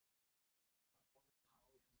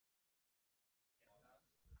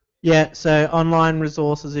 Yeah, so online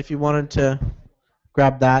resources if you wanted to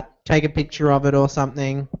grab that, take a picture of it or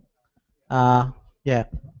something. Yeah.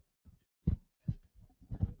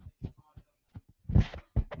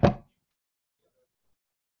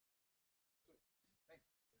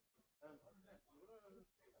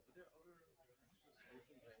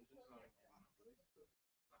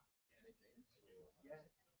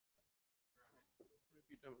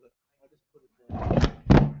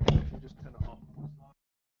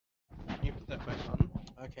 You put that back on.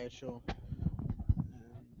 Okay, sure.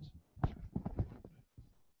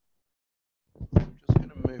 I'm just going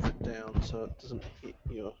to move it down so it doesn't hit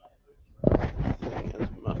your thing as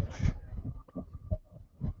much.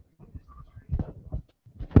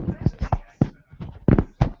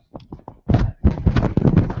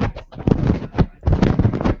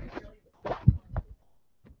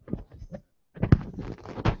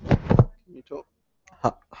 Can you talk?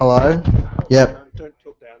 Hello? Yep. Don't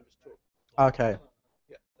talk down, just talk. Okay.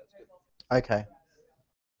 Yeah, that's good. Okay.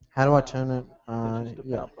 How do I turn it? There's just a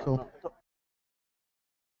Yeah, power button cool. up top.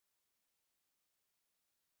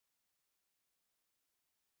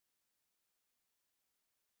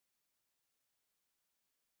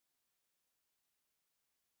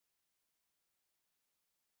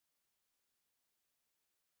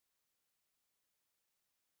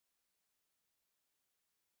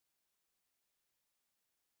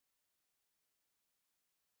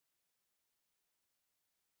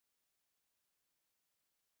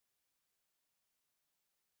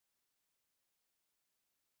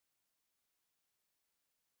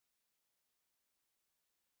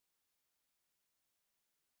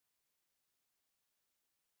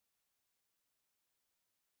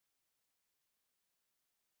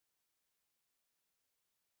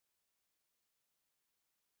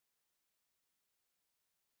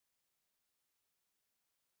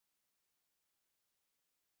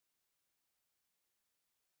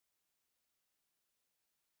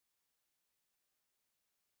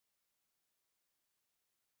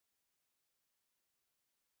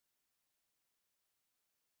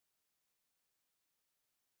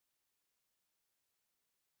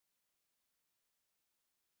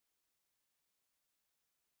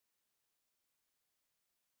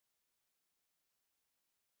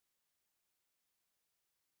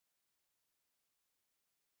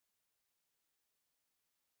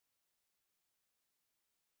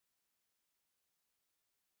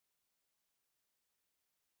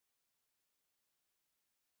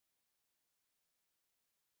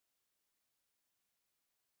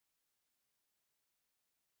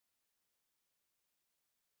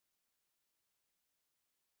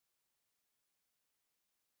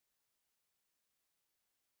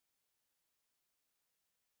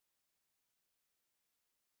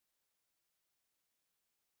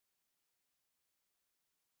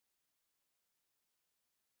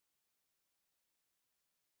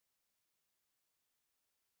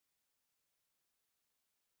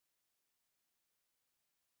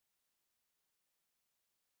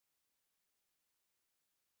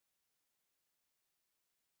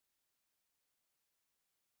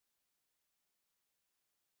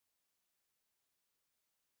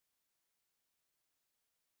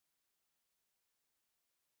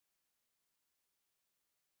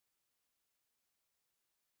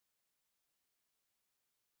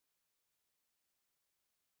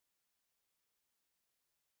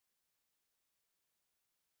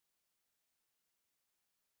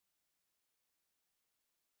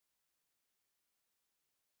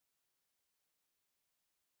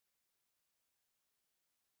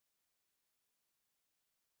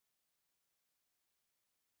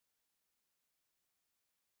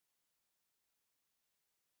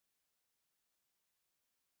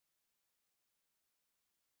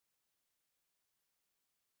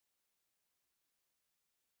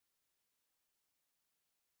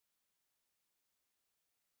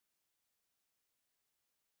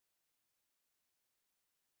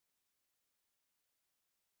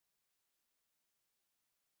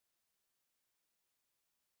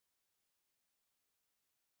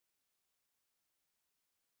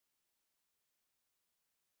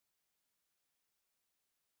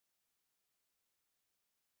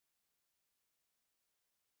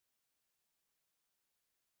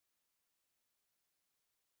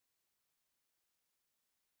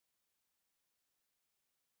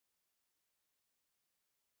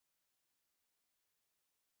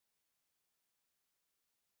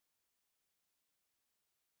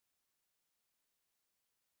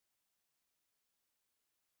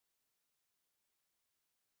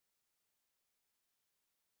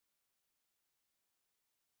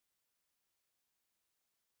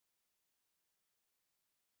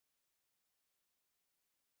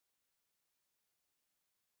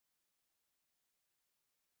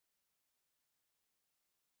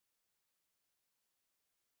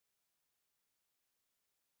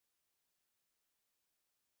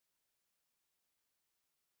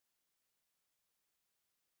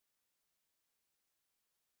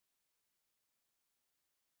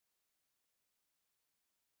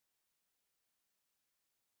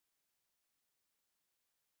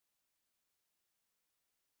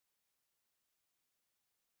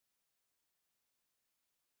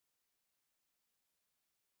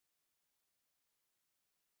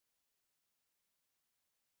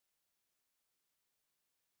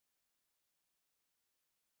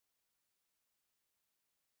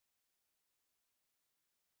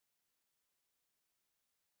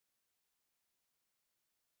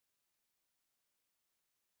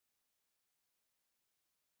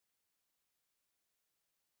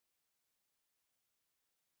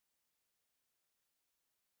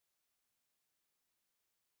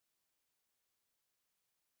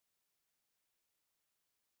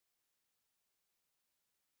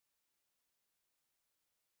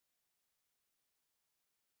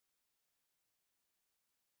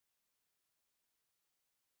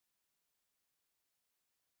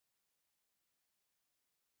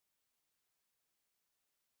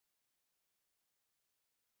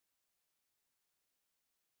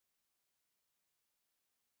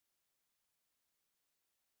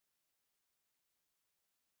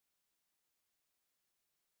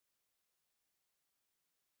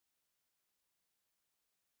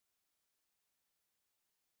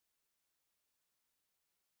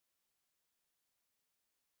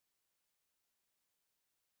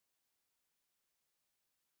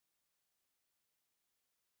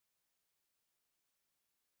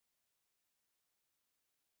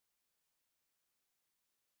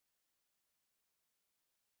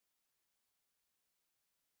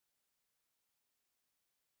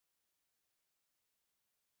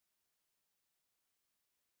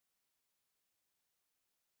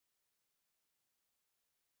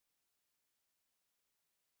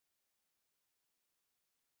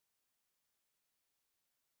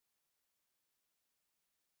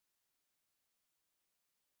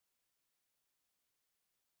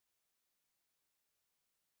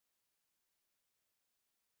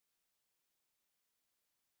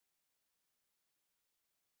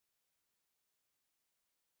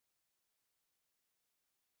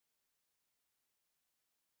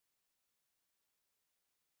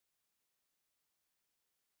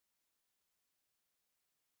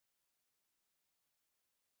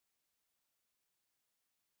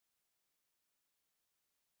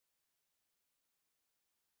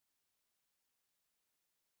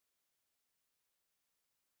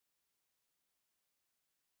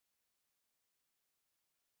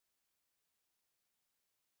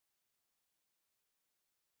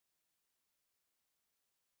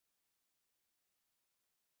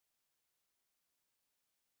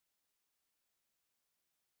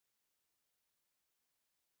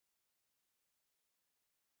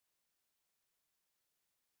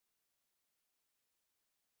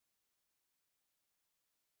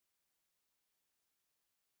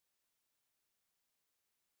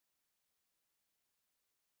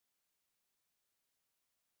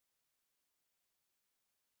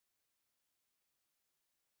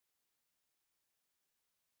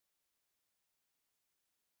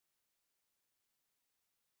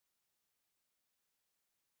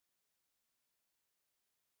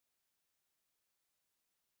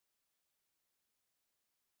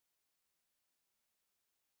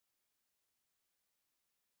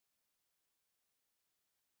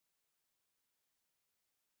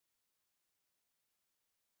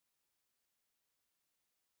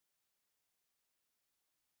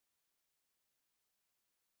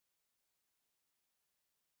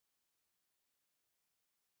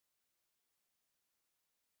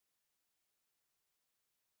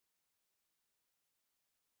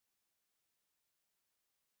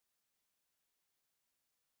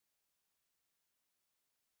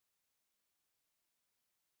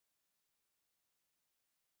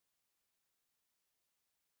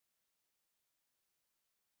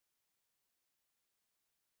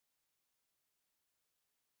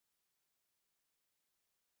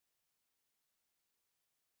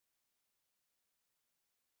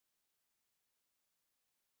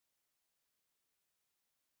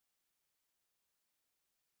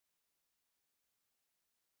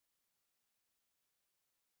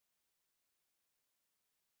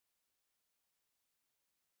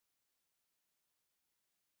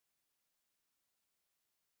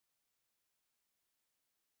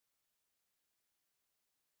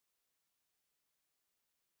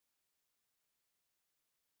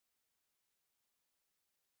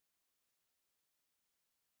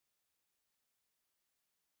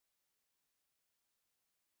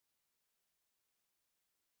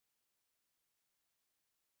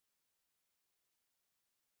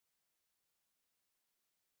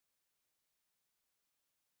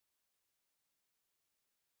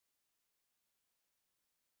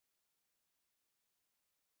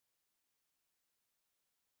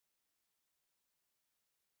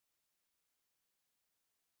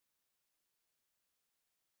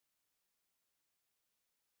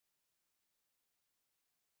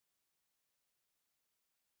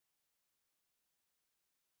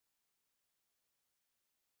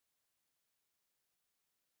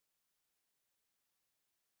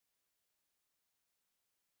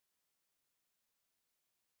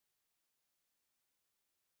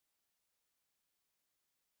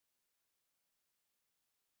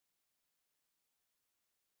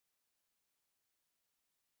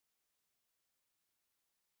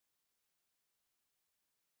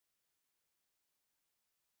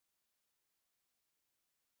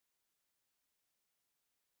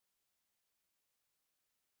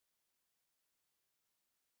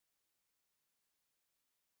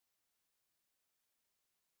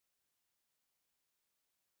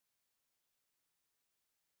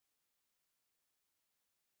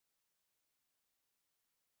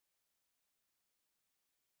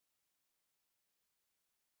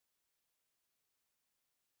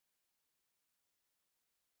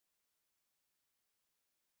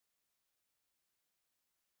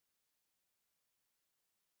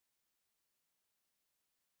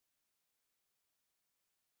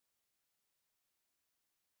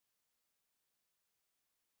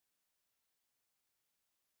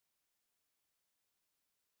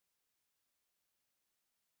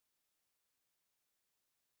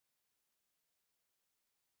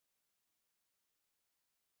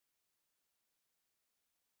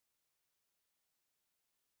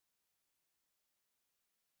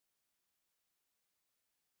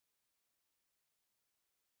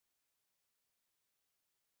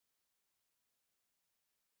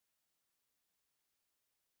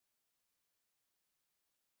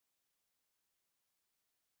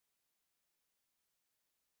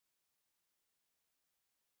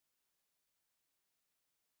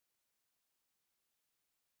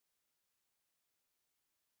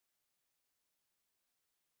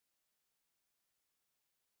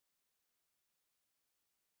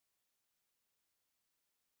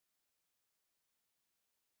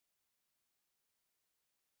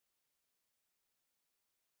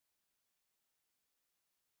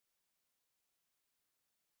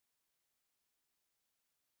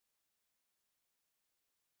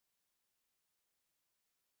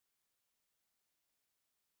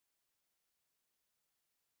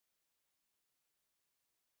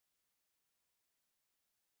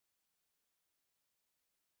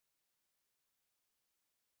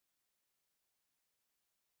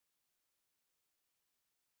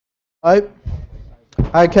 Oh,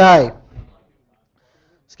 okay.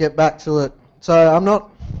 Let's get back to it. So I'm not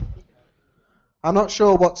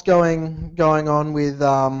sure what's going on with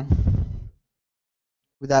that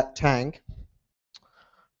tank,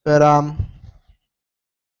 but I'll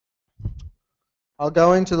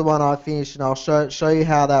go into the one I finished and I'll show you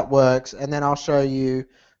how that works, and then I'll show you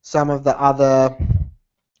some of the other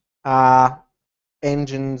uh,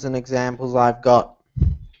 engines and examples I've got.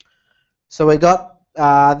 So we got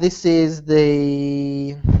this is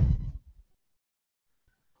the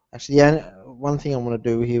actually one thing I want to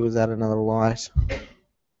do here was add another light.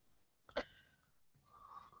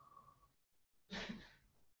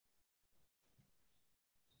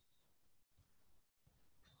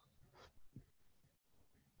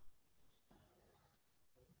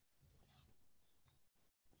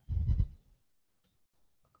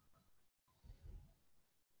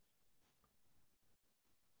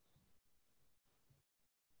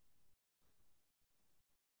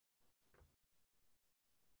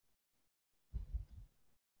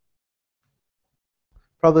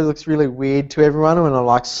 Probably looks really weird to everyone when I'm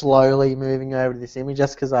like slowly moving over to this image,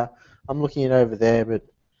 just because I'm looking it over there, but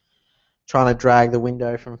trying to drag the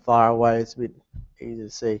window from far away is a bit easy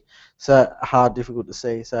to see. So difficult to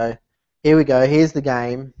see. So here we go. Here's the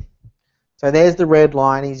game. So there's the red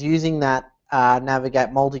line. He's using that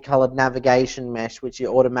multicolored navigation mesh, which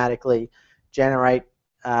you automatically generate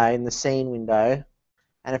in the scene window.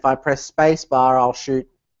 And if I press spacebar, I'll shoot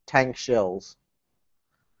tank shells.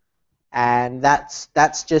 And that's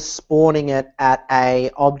just spawning it at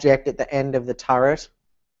a object at the end of the turret.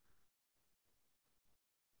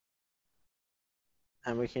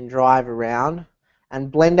 And we can drive around.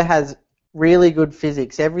 And Blender has really good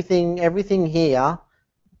physics. Everything here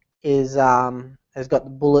is has got the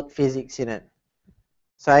bullet physics in it.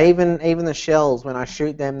 So even the shells, when I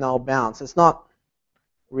shoot them, they'll bounce. It's not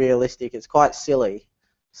realistic. It's quite silly.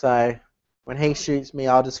 So when he shoots me,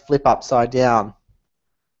 I'll just flip upside down,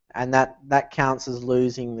 and that counts as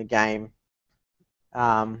losing the game.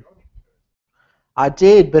 I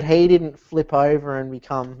did, but he didn't flip over and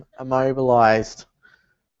become immobilized.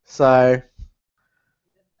 So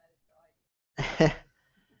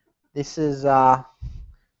this is so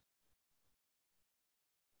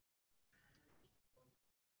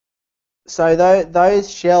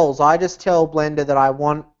those shells. I just tell Blender that I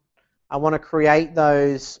want to create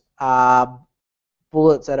those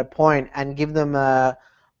bullets at a point and give them a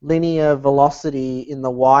linear velocity in the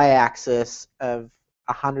y-axis of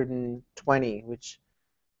 120, which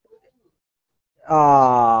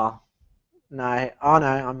no,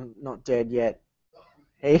 I'm not dead yet.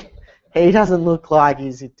 He doesn't look like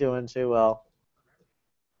he's doing too well.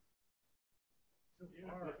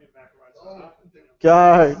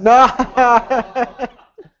 Go. No.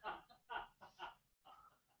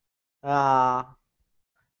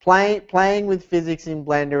 Playing with physics in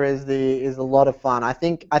Blender is a lot of fun. I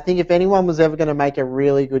think if anyone was ever going to make a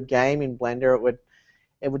really good game in Blender,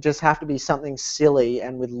 it would just have to be something silly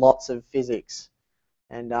and with lots of physics.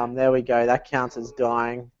 And there we go. That counts as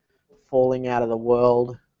dying, falling out of the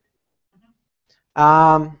world.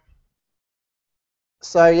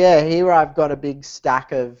 So yeah, here I've got a big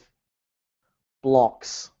stack of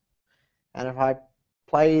blocks, and if I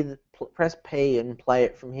press P and play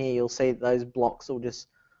it from here, you'll see that those blocks will just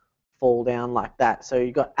fall down like that. So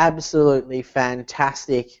you've got absolutely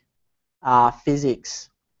fantastic physics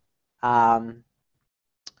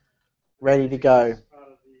ready to go.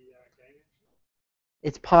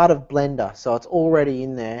 It's part of Blender, so it's already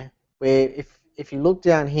in there. Where if you look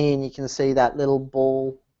down here and you can see that little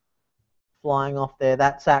ball flying off there,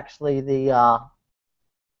 that's actually the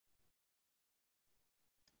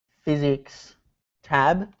physics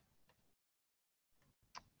tab.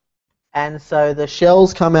 And so the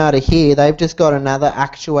shells come out of here. They've just got another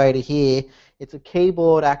actuator here. It's a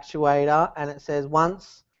keyboard actuator, and it says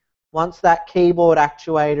once that keyboard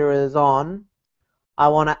actuator is on, I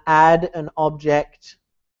want to add an object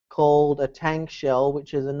called a tank shell,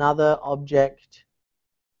 which is another object.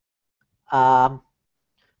 So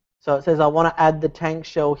it says I want to add the tank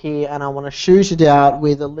shell here, and I want to shoot it out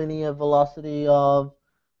with a linear velocity of,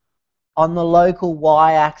 on the local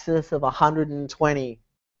y-axis, of 120.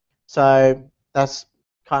 So that's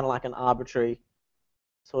kind of like an arbitrary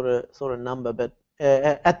sort of number, but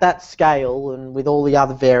at that scale and with all the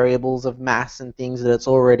other variables of mass and things that it's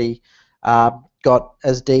already got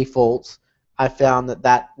as defaults, I found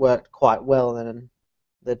that worked quite well. And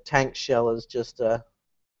the tank shell is just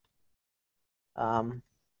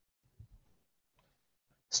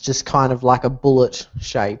it's just kind of like a bullet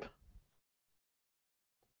shape.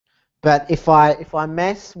 But if I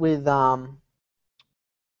mess with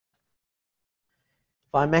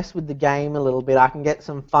if I mess with the game a little bit, I can get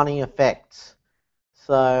some funny effects.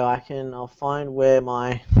 So I'll find where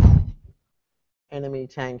my enemy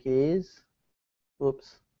tank is.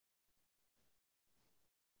 Whoops.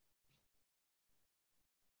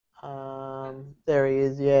 There he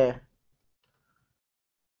is, yeah.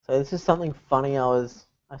 So this is something funny I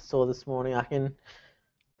saw this morning. I can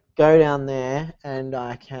go down there and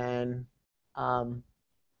I can can't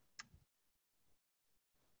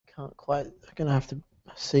quite, I'm gonna have to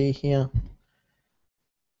see here.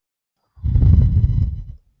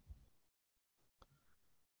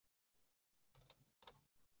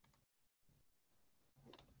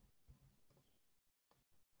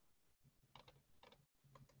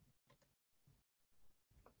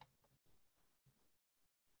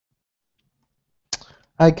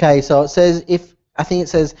 Okay, so it says I think it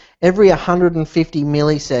says every 150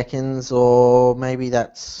 milliseconds, or maybe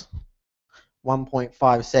that's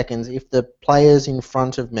 1.5 seconds, if the player's in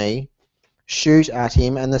front of me, shoot at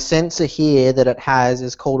him, and the sensor here that it has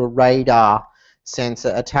is called a radar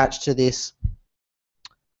sensor attached to this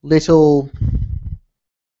little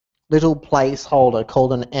placeholder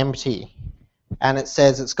called an empty, and it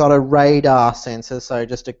says it's got a radar sensor, so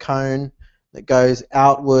just a cone that goes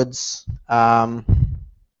outwards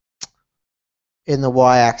in the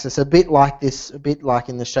y-axis, a bit like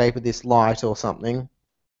in the shape of this light or something.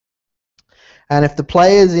 And if the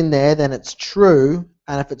player's in there, then it's true,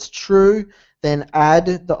 and if it's true, then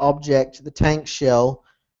add the object, the tank shell,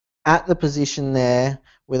 at the position there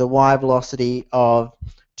with a y velocity of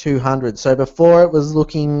 200. So before it was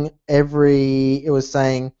saying every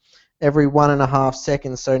 1.5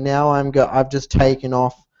 seconds. So now I've just taken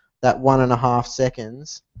off that 1.5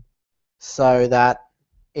 seconds so that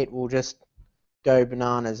it will just go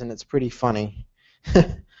bananas, and it's pretty funny.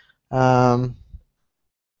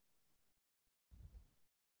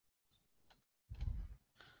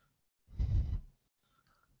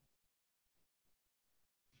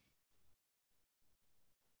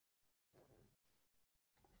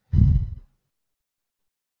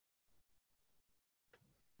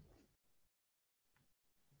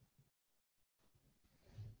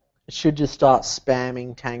 It should just start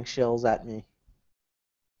spamming tank shells at me.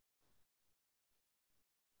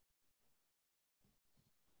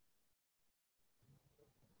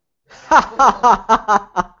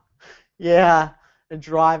 Yeah, and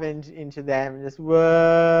drive into them and just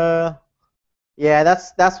whoa. Yeah,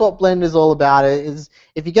 that's what Blender's all about. It is,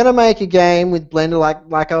 if you're gonna make a game with Blender,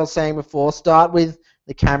 like I was saying before, start with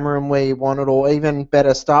the camera and where you want it, or even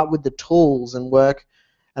better, start with the tools and work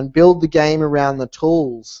and build the game around the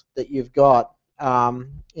tools that you've got.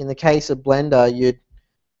 In the case of Blender, you'd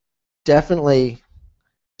definitely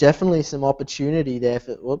some opportunity there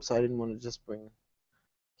for. Whoops, I didn't want to just bring.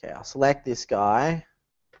 Okay, I'll select this guy.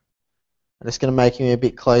 I'm just going to make him a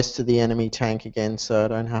bit close to the enemy tank again, so I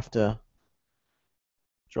don't have to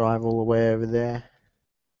drive all the way over there.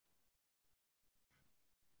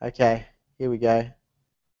 Okay, here we go.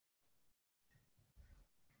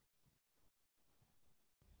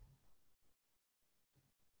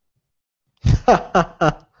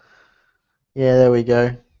 Yeah, there we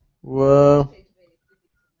go. Whoa.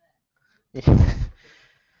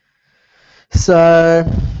 So,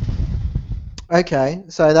 okay,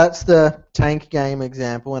 so that's the tank game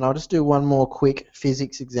example, and I'll just do one more quick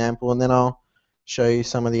physics example, and then I'll show you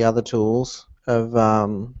some of the other tools I've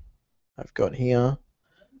got here.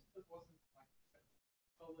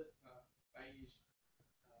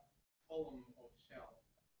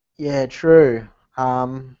 Yeah, true.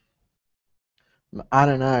 I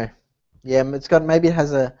don't know. Yeah, maybe it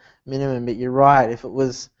has a minimum, but you're right. If it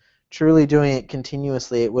was truly doing it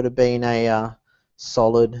continuously, it would have been a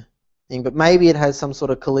solid thing. But maybe it has some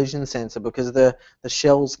sort of collision sensor, because the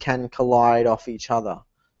shells can collide off each other.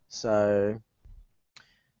 So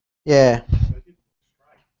yeah.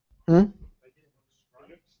 Did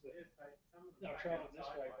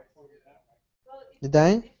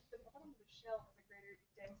they?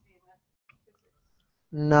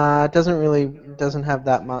 No, it doesn't have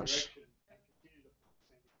that much.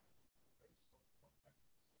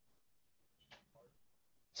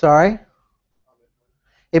 Sorry?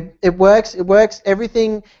 It works.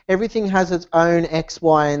 Everything has its own X,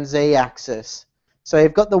 Y, and Z axis. So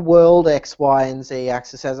you've got the world X, Y, and Z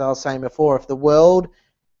axis, as I was saying before. If the world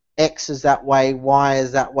X is that way, Y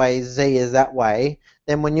is that way, Z is that way,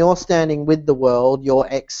 then when you're standing with the world, you're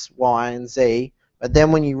X, Y, and Z. But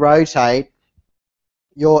then when you rotate,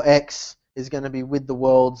 your X is going to be with the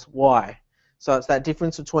world's Y. So it's that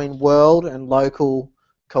difference between world and local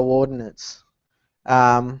coordinates.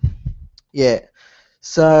 Yeah.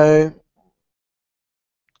 So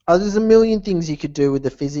there's a million things you could do with the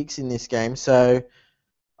physics in this game. So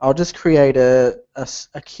I'll just create a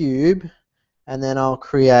cube, and then I'll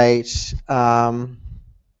create a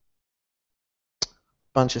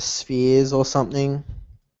bunch of spheres or something.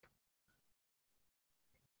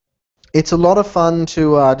 It's a lot of fun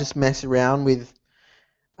to just mess around with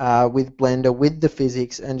Blender with the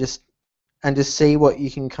physics and just see what you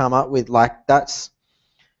can come up with. Like that's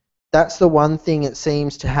the one thing it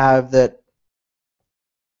seems to have that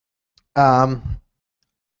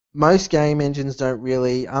most game engines aren't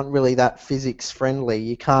really that physics friendly.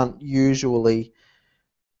 You can't usually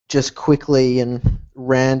just quickly and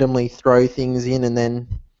randomly throw things in and then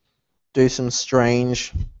do some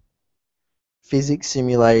strange physics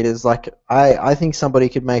simulators. Like I think somebody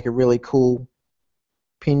could make a really cool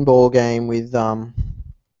pinball game with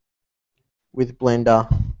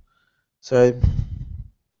Blender. So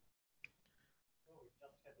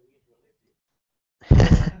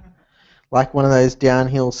like one of those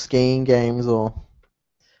downhill skiing games or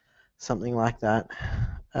something like that.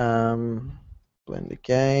 Blender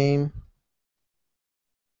game.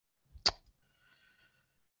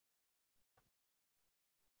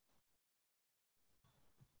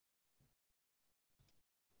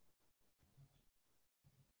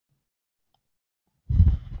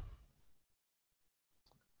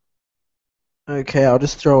 Okay, I'll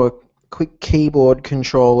just throw a quick keyboard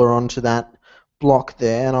controller onto that block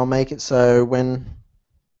there, and I'll make it so when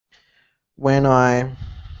I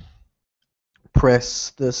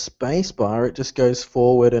press the space bar, it just goes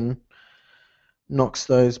forward and knocks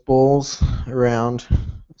those balls around,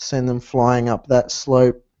 send them flying up that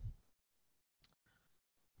slope.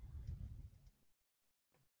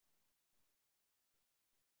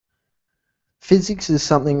 Physics is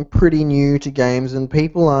something pretty new to games, and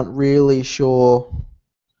people aren't really sure.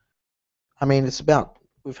 I mean,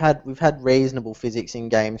 we've had reasonable physics in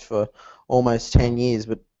games for almost 10 years,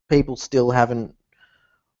 but people still haven't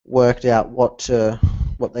worked out what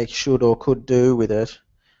they should or could do with it.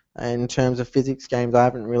 In terms of physics games, I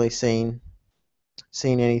haven't really seen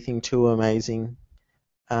anything too amazing.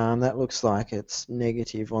 That looks like it's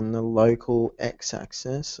negative on the local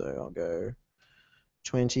x-axis, so I'll go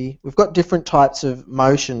 20. We've got different types of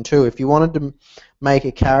motion too. If you wanted to make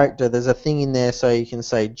a character, there's a thing in there so you can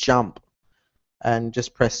say jump and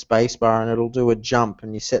just press spacebar and it'll do a jump,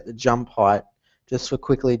 and you set the jump height just for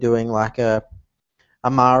quickly doing like a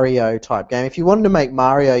Mario type game. If you wanted to make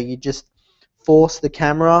Mario, you just force the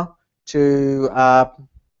camera to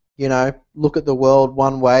look at the world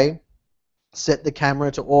one way, set the camera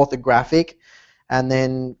to orthographic, and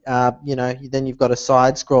then then you've got a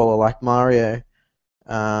side scroller like Mario.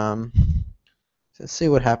 So let's see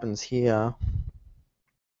what happens here.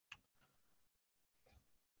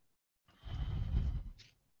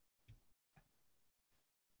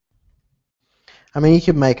 I mean, you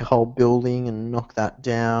could make a whole building and knock that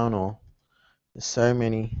down, or there's so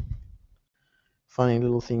many funny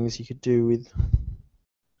little things you could do with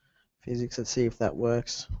physics. Let's see if that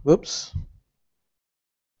works. Whoops.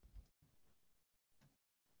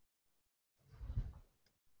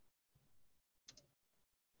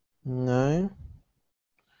 No.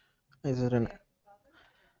 Is it an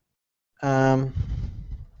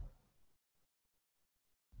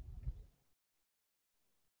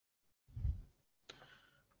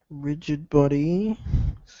rigid body,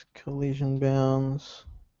 collision bounds?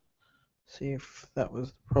 See if that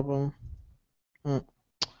was the problem.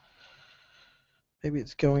 Maybe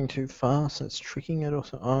it's going too fast. It's tricking it or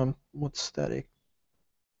something. What's static?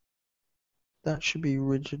 That should be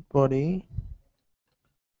rigid body.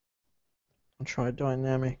 I'll try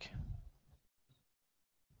dynamic.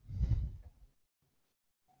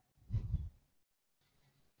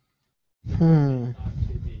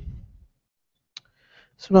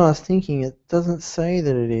 So when I was thinking, it doesn't say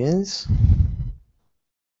that it is.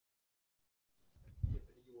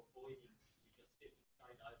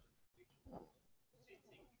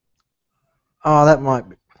 Oh, that might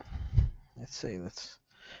be. Let's see.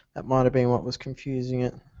 That might have been what was confusing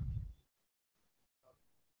it.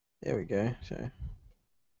 There we go. So.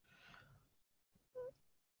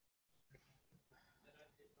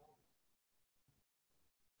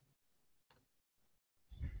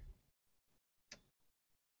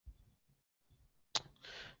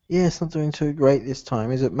 Yeah, it's not doing too great this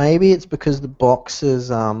time, is it? Maybe it's because the box is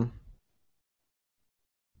hasn't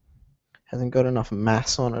got enough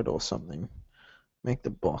mass on it or something. Make the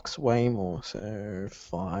box way more, so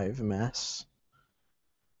 5 mass.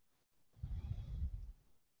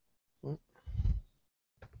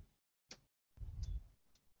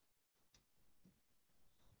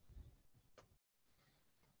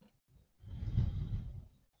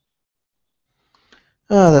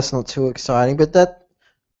 Oh, that's not too exciting, but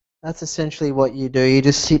that's essentially what you do. You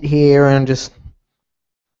just sit here and just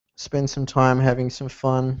spend some time having some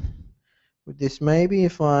fun with this. Maybe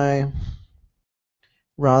if I,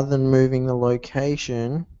 rather than moving the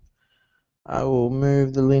location, I will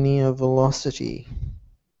move the linear velocity.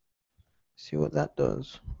 See what that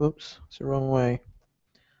does. Whoops, it's the wrong way.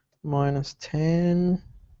 -10.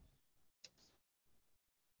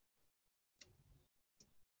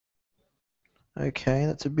 Okay,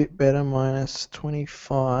 that's a bit better.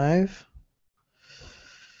 -25.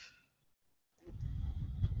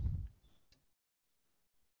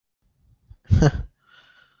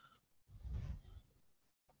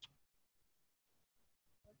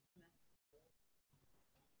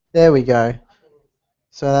 There we go.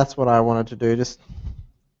 So that's what I wanted to do, just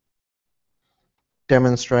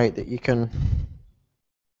demonstrate that you can.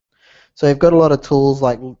 So you've got a lot of tools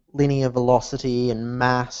like linear velocity and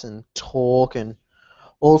mass and torque and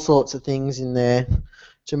all sorts of things in there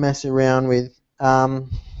to mess around with.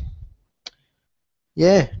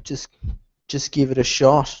 Yeah, just give it a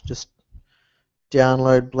shot. Just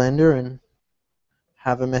download Blender and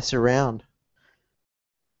have a mess around.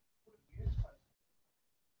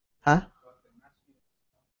 Huh?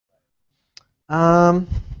 I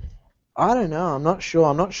don't know. I'm not sure.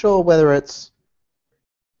 I'm not sure whether it's.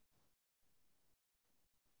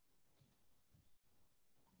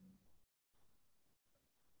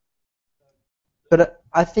 But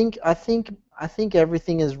I think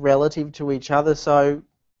everything is relative to each other. So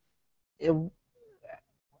it,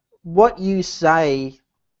 what you say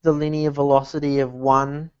the linear velocity of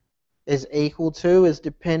one is equal to is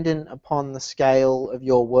dependent upon the scale of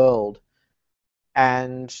your world,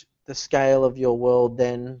 and the scale of your world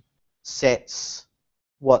then sets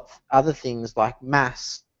what other things like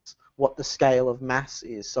mass, what the scale of mass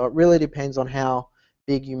is. So it really depends on how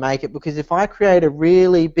big you make it, because if I create a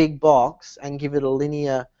really big box and give it a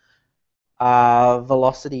linear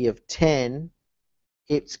velocity of 10,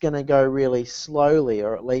 it's going to go really slowly,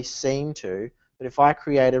 or at least seem to. But if I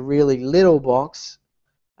create a really little box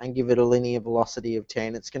and give it a linear velocity of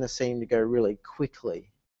 10, it's going to seem to go really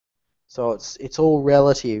quickly. So it's all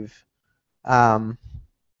relative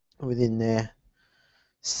within there.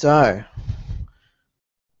 So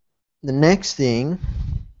the next thing,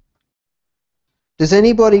 does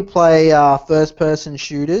anybody play first-person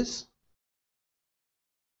shooters?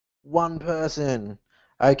 One person.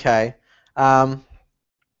 Okay. Well,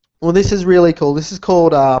 this is really cool. This is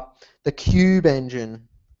called the Cube engine,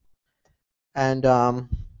 and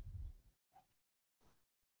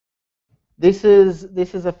this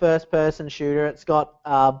is a first-person shooter. It's got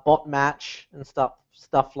bot match and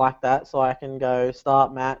stuff like that. So I can go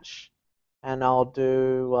start match, and I'll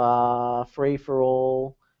do free for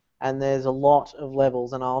all, and there's a lot of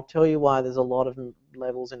levels, and I'll tell you why there's a lot of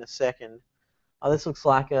levels in a second. Oh, this looks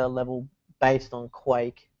like a level based on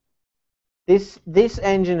Quake. This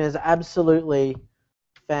engine is absolutely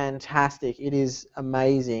fantastic. It is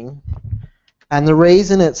amazing. And the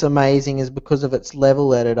reason it's amazing is because of its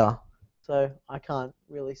level editor. So I can't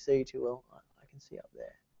really see too well. I can see up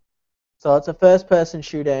there. So it's a first-person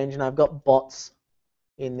shooter engine. I've got bots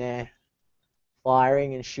in there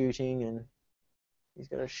firing and shooting, and he's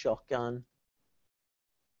got a shotgun.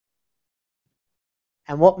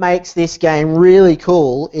 And what makes this game really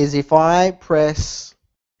cool is if I press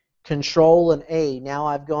Control and E, now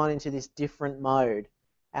I've gone into this different mode,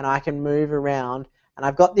 and I can move around, and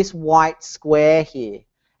I've got this white square here,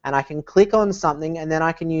 and I can click on something, and then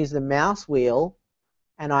I can use the mouse wheel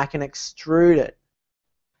and I can extrude it.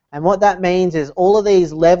 And what that means is all of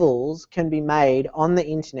these levels can be made on the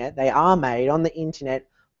internet. They are made on the internet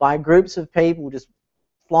by groups of people just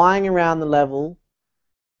flying around the level,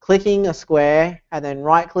 clicking a square, and then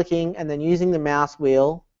right-clicking, and then using the mouse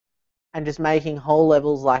wheel, and just making whole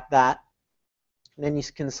levels like that. And then you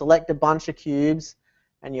can select a bunch of cubes,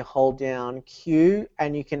 and you hold down Q,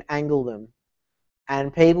 and you can angle them.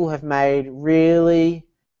 And people have made really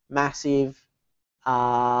massive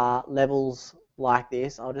levels like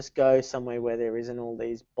this. I'll just go somewhere where there isn't all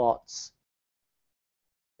these bots.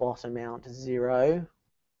 Bottom out to 0.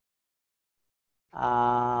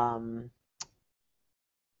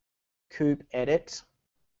 Coop edit.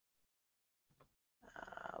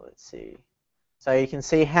 Let's see. So you can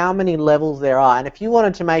see how many levels there are. And if you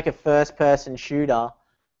wanted to make a first-person shooter,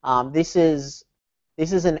 this is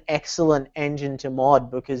an excellent engine to mod,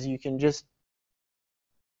 because you can just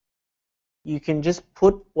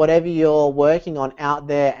put whatever you're working on out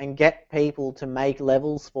there and get people to make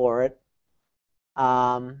levels for it.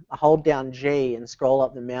 I hold down G and scroll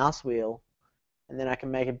up the mouse wheel, and then I can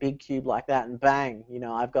make a big cube like that, and bang,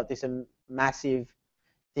 I've got this massive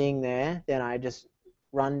thing there. Then I just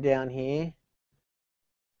run down here,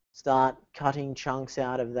 start cutting chunks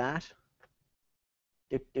out of that.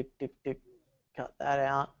 Cut that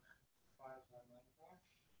out.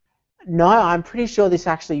 No, I'm pretty sure this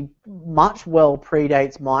actually much well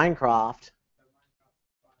predates Minecraft.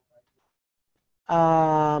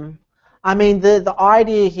 I mean, the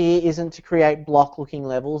idea here isn't to create block-looking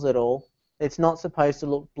levels at all. It's not supposed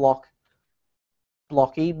to look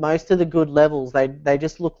blocky. Most of the good levels, they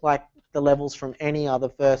just look like the levels from any other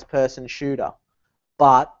first-person shooter.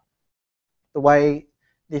 But the way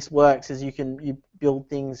this works is you build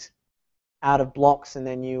things out of blocks and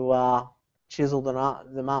then you chisel them up.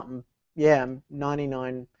 And yeah, I'm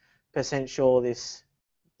 99% sure this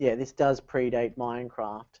does predate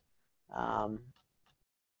Minecraft.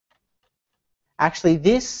 Actually,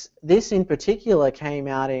 this in particular came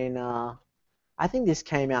out in I think this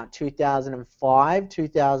came out 2005,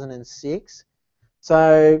 2006.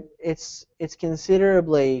 So it's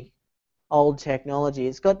considerably old technology.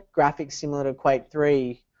 It's got graphics similar to Quake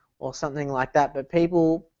 3 or something like that, but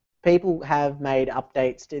people have made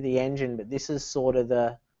updates to the engine, but this is sort of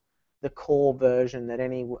the core version that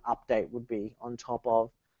any update would be on top of.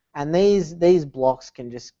 And these blocks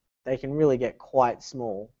can really get quite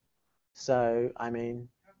small. So, I mean,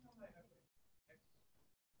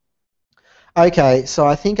 okay, so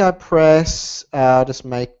I think I press, I'll just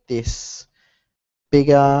make this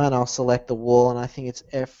bigger and I'll select the wall and I think it's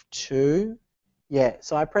F2. Yeah,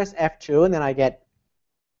 so I press F2 and then I get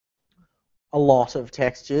a lot of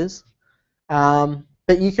textures.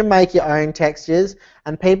 But you can make your own textures,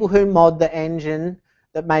 and people who mod the engine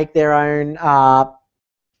that make their own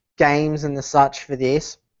games and the such for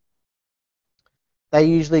this, they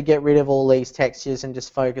usually get rid of all these textures and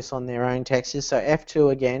just focus on their own textures. So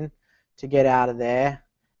F2 again to get out of there,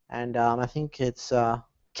 and I think it's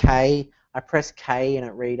K. I press K and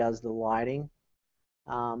it redoes the lighting.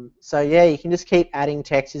 So yeah, you can just keep adding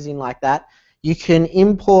textures in like that. You can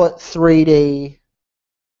import 3D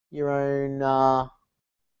your own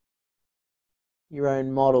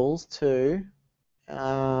models too.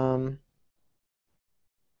 I'll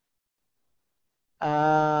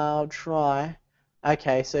try.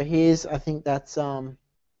 Okay, so here's, I think that's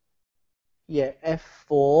yeah,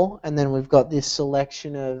 F4, and then we've got this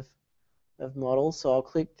selection of models. So I'll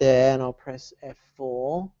click there and I'll press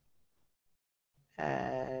F4,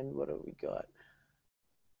 and what have we got?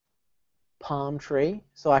 Palm tree.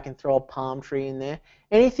 So I can throw a palm tree in there.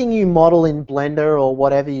 Anything you model in Blender or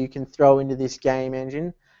whatever you can throw into this game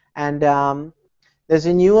engine. And there's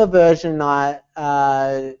a newer version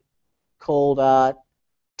called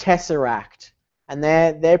Tesseract, and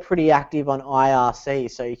they're pretty active on IRC,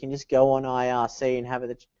 so you can just go on IRC and have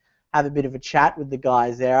a bit of a chat with the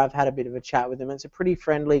guys there. I've had a bit of a chat with them. It's a pretty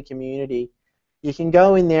friendly community. You can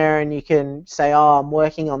go in there and you can say, oh, I'm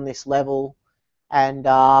working on this level, and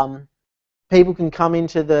people can come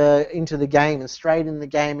into the game and straight in the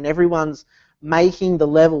game, and everyone's making the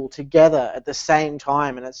level together at the same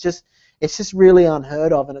time, and it's just really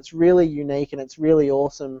unheard of, and it's really unique, and it's really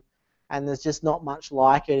awesome, and there's just not much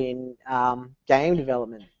like it in game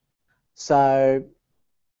development. So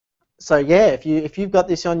yeah, if you've got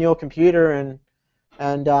this on your computer and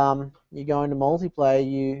you go into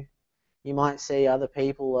multiplayer, you might see other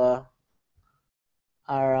people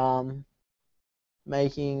are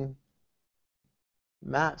making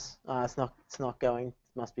maps. It's not going. It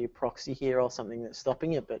must be a proxy here or something that's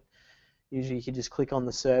stopping it. But usually you can just click on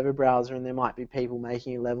the server browser and there might be people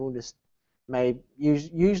making a level.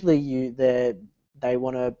 Usually they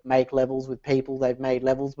want to make levels with people they've made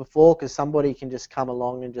levels before, because somebody can just come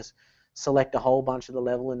along and just select a whole bunch of the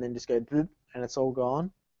level and then just go boop and it's all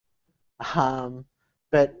gone.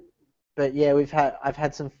 But yeah, I've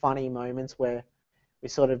had some funny moments where we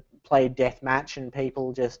sort of play deathmatch and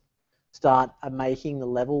people just start making the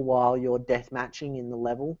level while you're deathmatching in the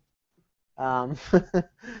level.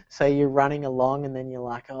 So you're running along and then you're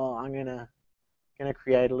like, oh, I'm gonna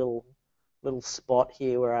create a little spot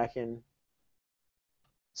here where I can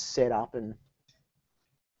set up and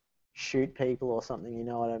shoot people or something, you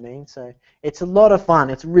know what I mean? So it's a lot of fun.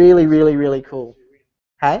 It's really, really, really cool.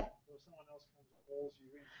 Hey?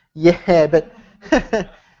 Yeah, but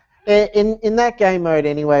in that game mode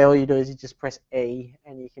anyway, all you do is you just press E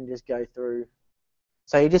and you can just go through.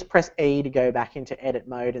 So you just press E to go back into edit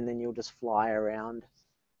mode and then you'll just fly around.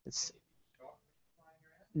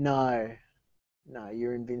 No,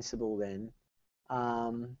 you're invincible then.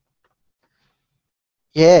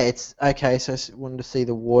 Yeah, it's okay. So I wanted to see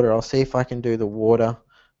the water. I'll see if I can do the water.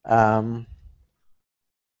 I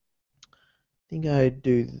think I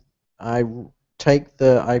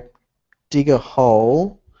dig a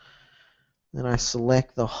hole Then I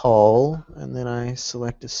select the hole, and then I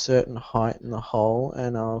select a certain height in the hole,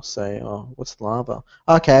 and I'll say, oh, what's lava?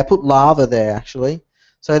 Okay, I put lava there actually.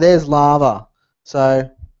 So there's lava.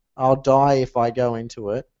 So I'll die if I go into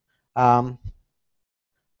it. Okay,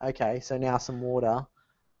 so now some water.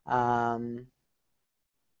 And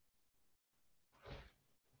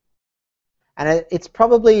it's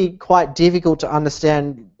probably quite difficult to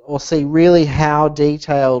understand or see really how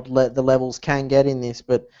detailed the levels can get in this,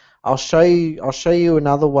 but I'll show you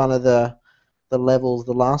another one of the levels.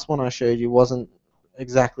 The last one I showed you wasn't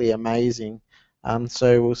exactly amazing.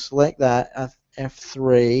 So we'll select that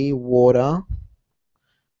F3 water.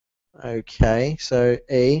 Okay, so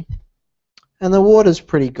E, and the water's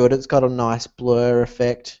pretty good. It's got a nice blur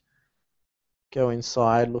effect. Go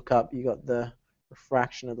inside, look up. You got the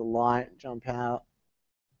refraction of the light. Jump out.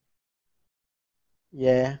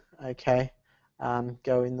 Yeah. Okay.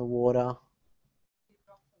 Go in the water.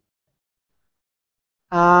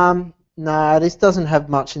 No, this doesn't have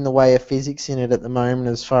much in the way of physics in it at the moment,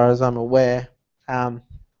 as far as I'm aware. Um,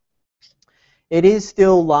 it is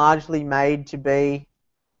still largely made to be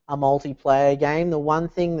a multiplayer game. The one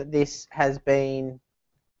thing that this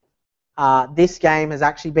game has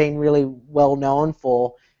actually been really well known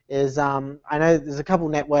for is, I know there's a couple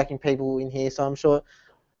networking people in here, so I'm sure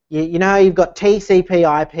you know you've got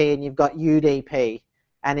TCP/IP and you've got UDP,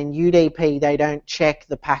 and in UDP they don't check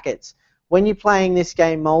the packets. When you're playing this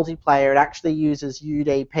game multiplayer, it actually uses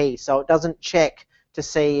UDP, so it doesn't check to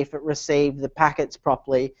see if it received the packets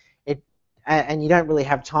properly. And you don't really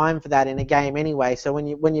have time for that in a game anyway. So when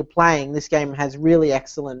you're playing, this game has really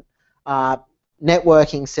excellent uh,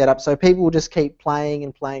 networking setup. So people will just keep playing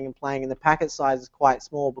and playing and playing, and the packet size is quite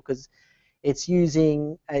small because it's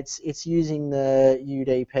using the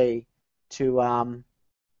UDP to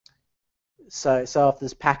so if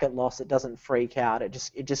there's packet loss, it doesn't freak out. It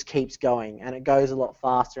just keeps going, and it goes a lot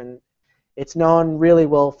faster. And it's known really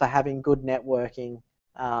well for having good networking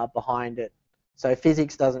behind it. So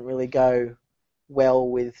physics doesn't really go well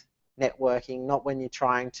with networking, not when you're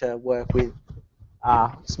trying to work with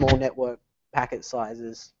small network packet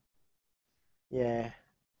sizes. Yeah.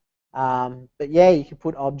 But yeah, you could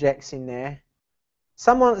put objects in there.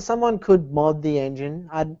 Someone could mod the engine.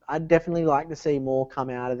 I'd definitely like to see more come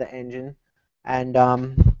out of the engine, and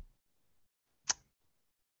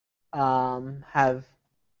have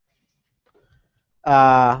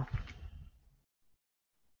uh,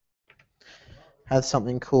 have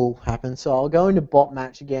something cool happen. So I'll go into bot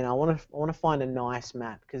match again. I want to find a nice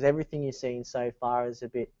map because everything you've seen so far is a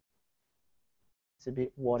bit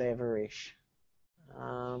whatever-ish.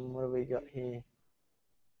 What have we got here?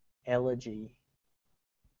 Elegy.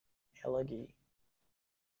 Elegy.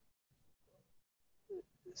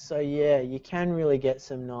 So yeah, you can really get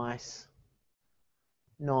some nice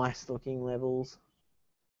looking levels.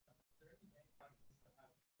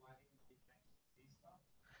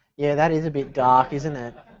 Yeah, that is a bit dark, isn't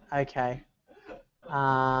it? Okay.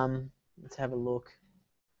 Let's have a look.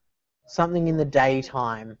 Something in the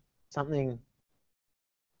daytime. Something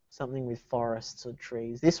with forests or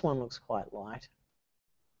trees. This one looks quite light.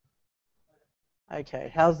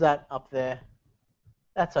 Okay, how's that up there?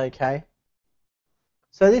 That's okay.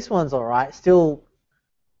 So this one's alright. Still,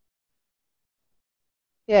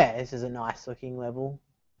 yeah, this is a nice looking level.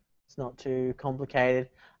 It's not too complicated.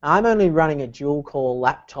 I'm only running a dual core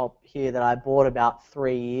laptop here that I bought about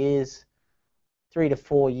 3 to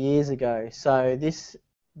 4 years ago. So this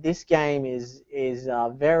game is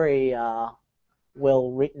very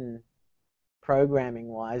well written programming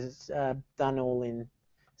wise. It's done all in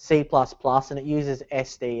C++ and it uses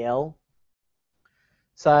SDL.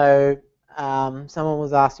 So someone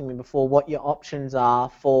was asking me before what your options are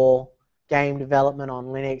for game development on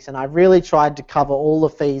Linux, and I've really tried to cover all the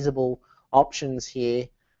feasible options here,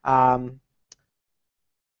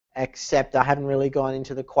 except I haven't really gone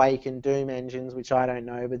into the Quake and Doom engines, which I don't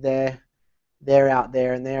know, but they're out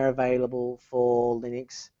there and they're available for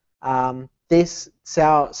Linux. This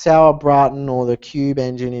Sauerbraten or the Cube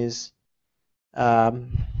engine is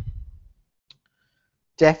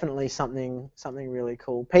definitely something really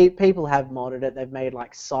cool. People have modded it. They've made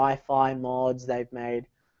like sci-fi mods. They've made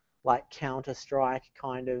like Counter-Strike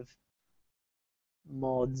kind of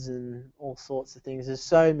mods and all sorts of things. There's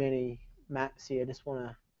so many maps here. I just want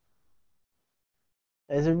to.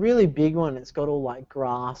 There's a really big one. It's got all like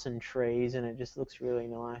grass and trees, and it just looks really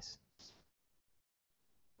nice.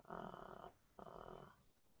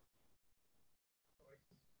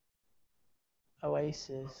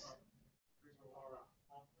 Oasis.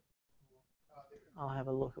 I'll have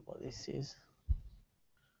a look at what this is.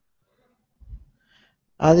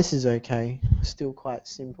 This is okay. Still quite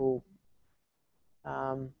simple.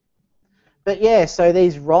 But yeah, so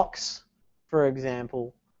these rocks, for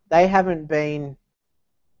example, they haven't been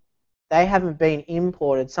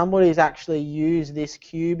imported. Somebody's actually used this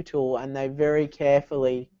cube tool and they very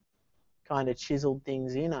carefully kind of chiseled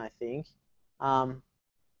things in, I think. And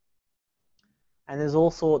there's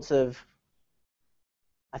all sorts of,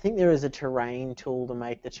 I think there is a terrain tool to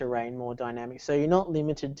make the terrain more dynamic. So you're not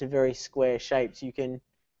limited to very square shapes. You can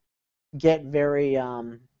get very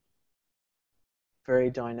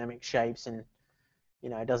dynamic shapes, and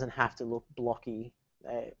it doesn't have to look blocky.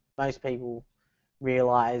 Most people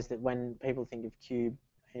realize that when people think of Cube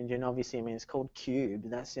Engine, obviously, I mean, it's called Cube.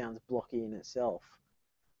 That sounds blocky in itself.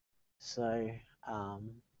 So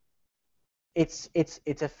it's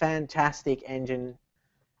a fantastic engine.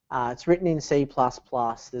 It's written in C++.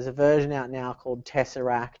 There's a version out now called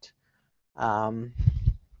Tesseract.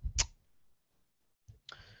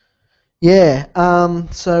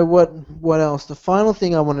 So what else? The final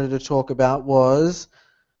thing I wanted to talk about was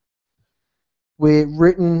we're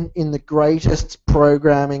written in the greatest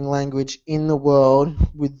programming language in the world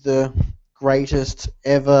with the greatest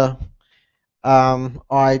ever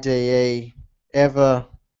IDE ever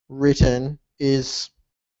written is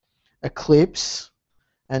Eclipse,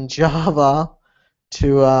 and Java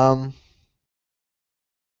to I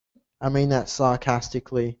mean that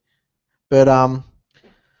sarcastically, but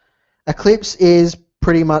Eclipse is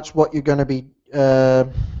pretty much what you're going to be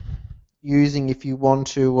using if you want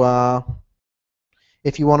to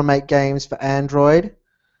make games for Android.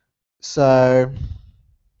 So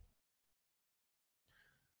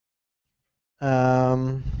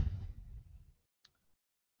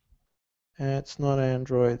it's not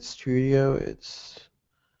Android Studio, it's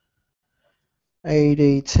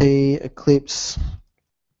ADT Eclipse.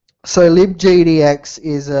 So libgdx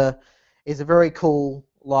is a very cool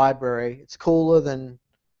library. It's cooler than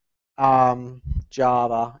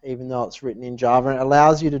Java, even though it's written in Java, and it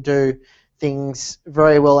allows you to do things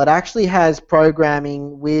very well. It actually has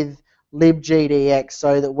programming with libgdx,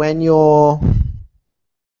 so that when you're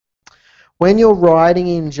writing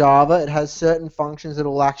in Java, it has certain functions that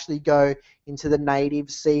will actually go into the native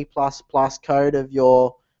C++ code of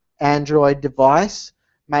your Android device,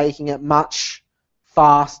 making it much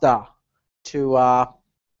faster to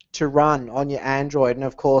run on your Android. And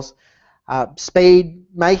of course, speed,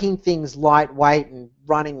 making things lightweight and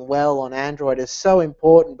running well on Android is so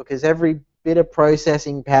important, because every bit of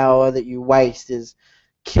processing power that you waste is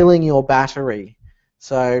killing your battery.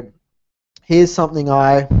 So here's something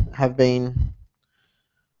I have been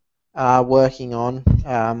working on,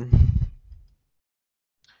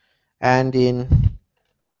 and in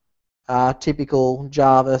typical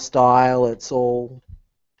Java style, it's all,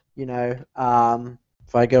 if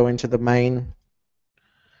I go into the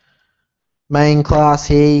main class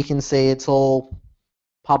here, you can see it's all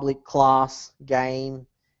public class game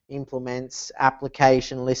implements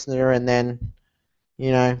application listener, and then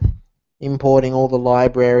importing all the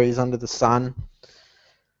libraries under the sun.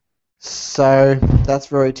 So that's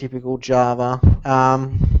very typical Java.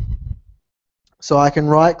 So I can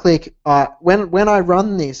right click when I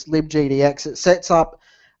run this libgdx, it sets up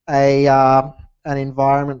an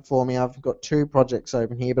environment for me. I've got two projects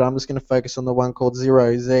open here, but I'm just going to focus on the one called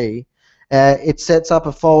 0Z. It sets up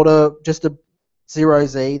a folder, just a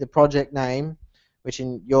 0Z, the project name, which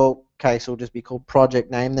in your case will just be called project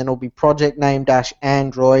name. Then it'll be project name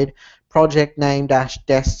 -Android, project name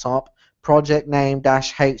 -desktop, project name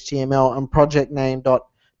 -HTML, and project name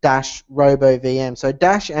 -RoboVM. So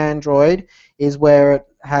 -Android is where it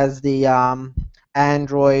has the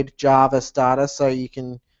Android Java starter, so you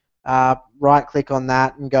can right click on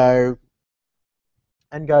that and go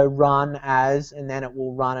run as, and then it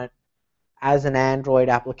will run it as an Android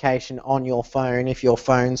application on your phone if your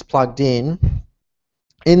phone's plugged in.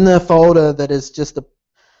 In the folder that is just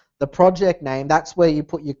the project name, that's where you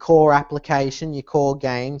put your core application, your core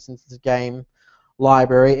game, since it's a game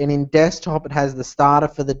library. And in desktop, it has the starter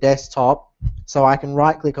for the desktop, so I can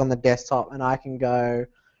right click on the desktop and I can go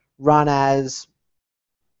run as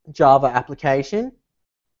Java application.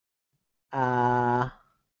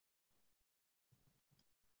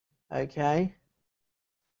 Okay,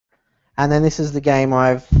 and then this is the game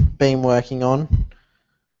I've been working on.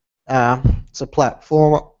 It's a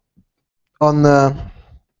platform on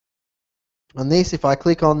this. If I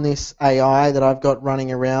click on this AI that I've got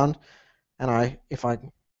running around, and if I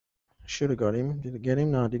should have got him. Did it get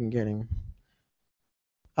him? No, I didn't get him.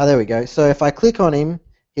 Oh, there we go. So if I click on him,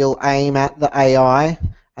 he'll aim at the AI,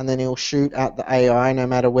 and then he'll shoot at the AI no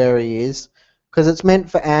matter where he is, because it's meant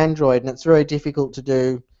for Android, and it's very difficult to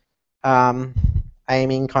do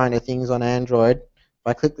aiming kind of things on Android. If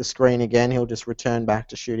I click the screen again, he'll just return back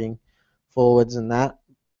to shooting forwards and that.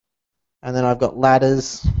 And then I've got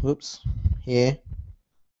ladders, whoops, here.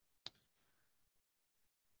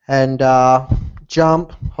 And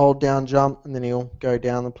jump, hold down, jump, and then he'll go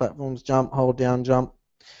down the platforms, jump, hold down, jump.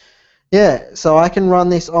 Yeah, so I can run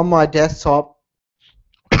this on my desktop,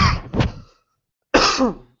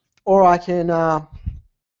 or I can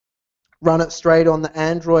run it straight on the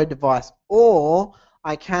Android device, or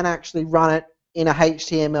I can actually run it in a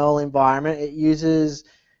HTML environment. It uses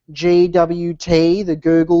GWT, the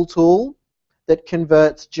Google tool that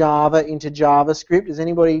converts Java into JavaScript. Is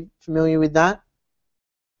anybody familiar with that?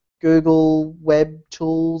 Google Web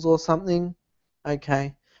Tools or something?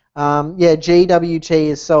 Okay. Yeah, GWT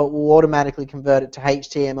is so it will automatically convert it to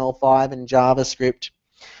HTML5 and JavaScript.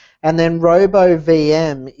 And then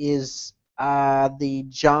RoboVM is the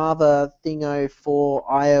Java thingo for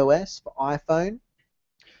iOS, for iPhone.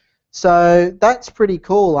 So that's pretty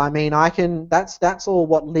cool. I mean, that's all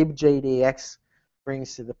what libgdx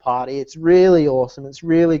brings to the party. It's really awesome. It's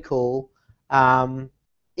really cool.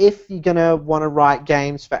 If you're going to want to write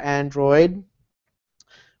games for Android,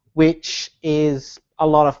 which is a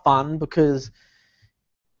lot of fun, because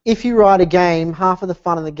if you write a game, half of the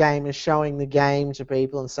fun of the game is showing the game to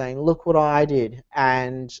people and saying, look what I did.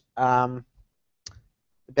 And the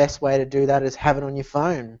best way to do that is have it on your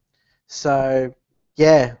phone. So,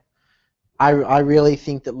 yeah, I really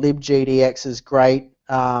think that libgdx is great.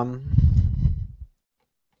 A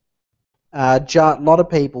lot of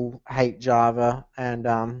people hate Java, and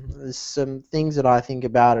there's some things that I think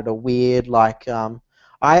about it are weird, like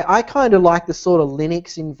I kind of like the sort of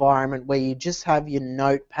Linux environment where you just have your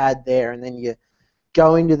notepad there and then you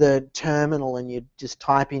go into the terminal and you just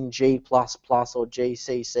type in G++ or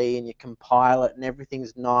GCC and you compile it and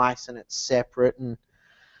everything's nice and it's separate.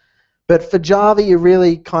 But for Java you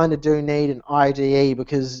really kind of do need an IDE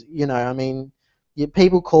because, you know, I mean,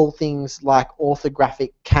 people call things like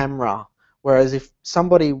orthographic camera, whereas if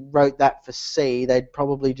somebody wrote that for C, they'd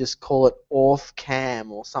probably just call it authcam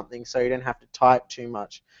or something, so you don't have to type too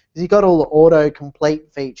much. Because you've got all the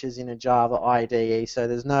autocomplete features in a Java IDE, so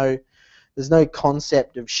there's no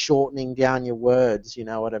concept of shortening down your words. You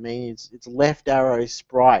know what I mean? It's left arrow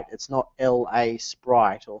sprite. It's not LA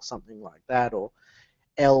sprite or something like that, or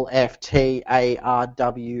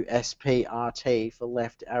LFTARWSPRT for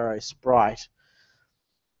left arrow sprite.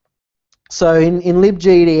 So in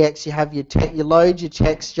libgdx you have you load your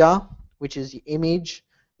texture, which is your image,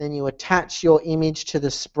 then you attach your image to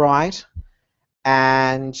the sprite,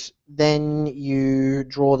 and then you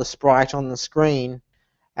draw the sprite on the screen,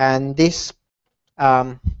 and this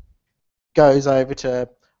goes over to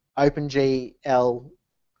OpenGL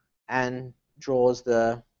and draws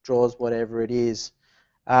whatever it is.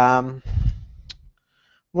 I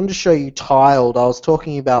wanted to show you tiled. I was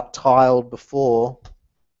talking about tiled before.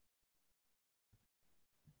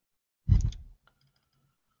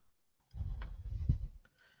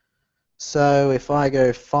 So if I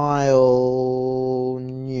go File,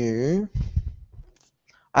 New,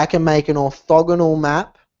 I can make an orthogonal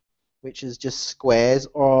map, which is just squares,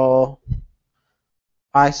 or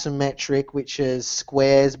isometric, which is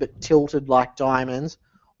squares but tilted like diamonds,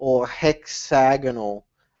 or hexagonal.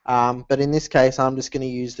 But in this case, I'm just going to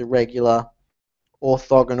use the regular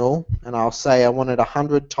orthogonal, and I'll say I wanted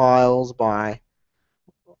 100 tiles by,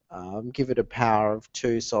 give it a power of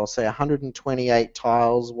 2, so I'll say 128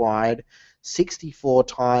 tiles wide, 64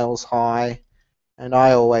 tiles high, and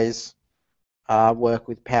I always work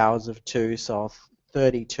with powers of 2, so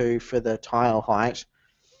 32 for the tile height.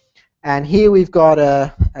 And here we've got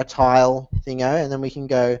a tile thingo, and then we can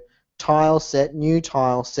go tile set, new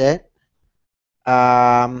tile set.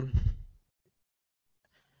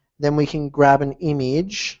 Then we can grab an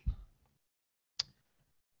image.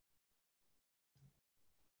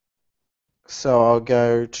 So I'll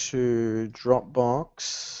go to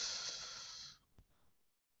Dropbox.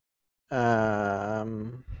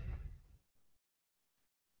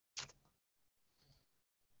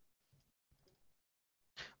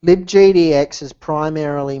 libgdx is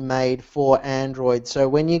primarily made for Android. So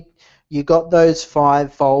when you got those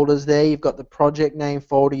 5 folders there, you've got the project name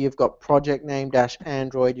folder, you've got project name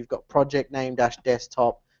 -Android, you've got project name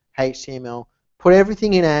 -desktop, HTML. Put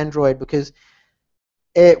everything in Android, because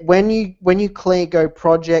when you go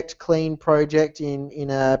project clean project in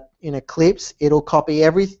Eclipse, it'll copy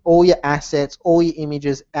all your assets, all your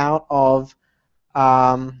images out of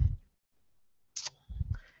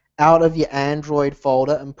your Android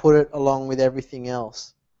folder and put it along with everything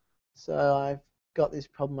else. So I've got this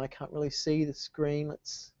problem, I can't really see the screen.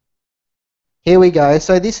 Here we go.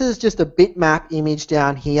 So this is just a bitmap image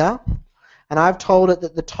down here, and I've told it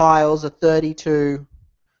that the tiles are 32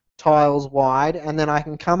 tiles wide, and then I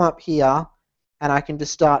can come up here and I can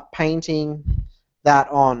just start painting that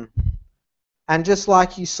on. And just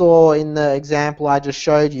like you saw in the example I just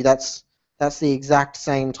showed you, that's the exact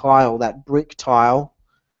same tile, that brick tile.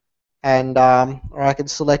 And or I could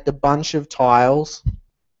select a bunch of tiles,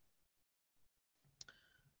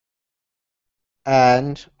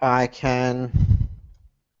 and I can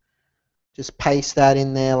just paste that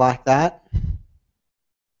in there like that.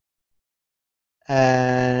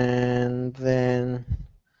 And then,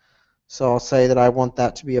 so I'll say that I want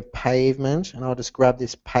that to be a pavement, and I'll just grab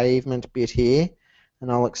this pavement bit here,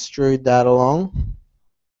 and I'll extrude that along.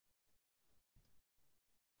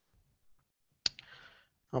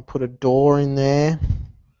 I'll put a door in there,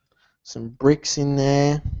 some bricks in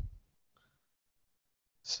there,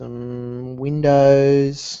 some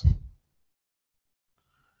windows,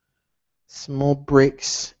 some more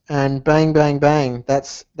bricks, and bang, bang, bang.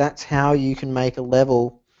 That's how you can make a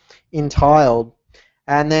level in Tiled.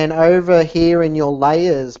 And then over here in your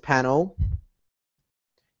layers panel,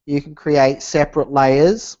 you can create separate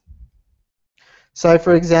layers. So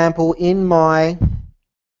for example, in my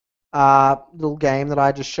little game that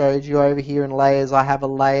I just showed you over here in layers, I have a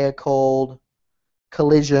layer called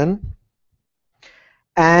collision,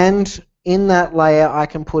 and in that layer I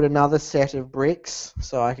can put another set of bricks.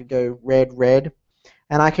 So I could go red, red,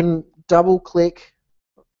 and I can double click.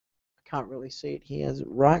 I can't really see it here. Is it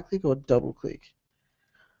right click or double click?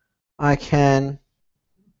 I can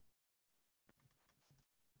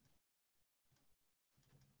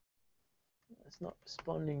it's not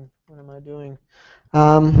responding. What am I doing?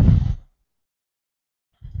 I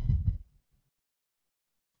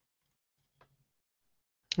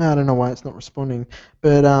don't know why it's not responding,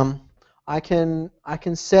 but I can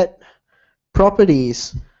set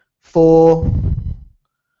properties for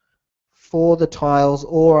the tiles,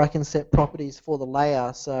 or I can set properties for the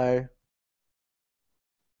layer. So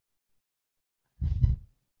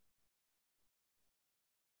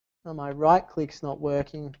my right click's not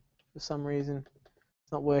working for some reason.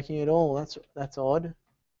 It's not working at all. That's odd.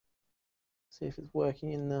 See if it's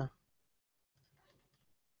working in the.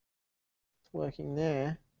 It's working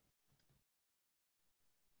there.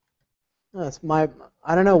 No, it's my.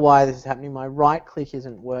 I don't know why this is happening. My right click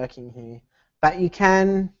isn't working here, but you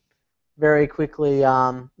can very quickly.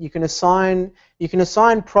 You can assign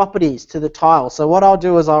properties to the tile. So what I'll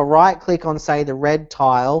do is I'll right click on, say, the red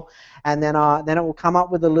tile, and then it will come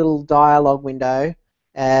up with a little dialog window,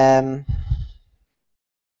 and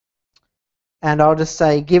I'll just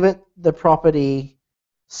say give it the property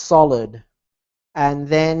solid, and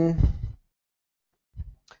then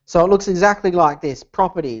so it looks exactly like this.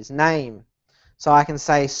 Properties, name. So I can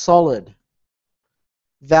say solid.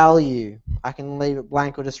 Value. I can leave it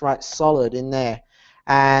blank or just write solid in there.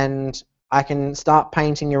 And I can start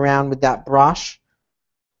painting around with that brush.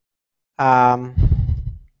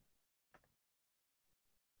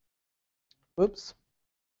 Whoops.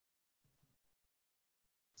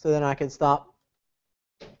 So then I can start.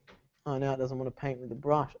 Oh, now it doesn't want to paint with the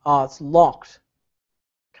brush. Oh, it's locked.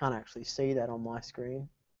 Can't actually see that on my screen.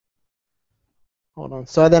 Hold on.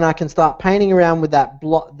 So then I can start painting around with that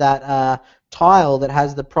tile that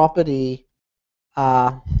has the property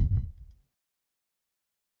that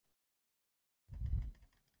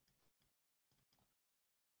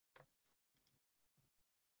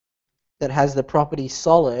has the property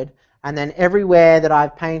solid, and then everywhere that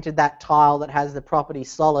I've painted that tile that has the property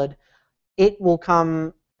solid, it will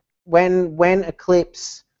come when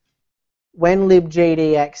libgdx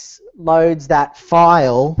loads that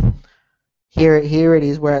file. Here it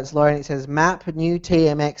is where it's loading. It says map new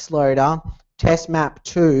tmx loader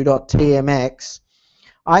testmap2.tmx.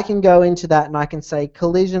 I can go into that and I can say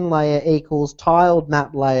collision layer equals tiled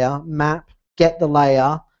map layer, map, get the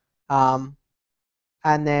layer, and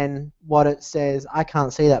then what it says, I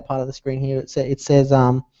can't see that part of the screen here. It says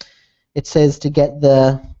to get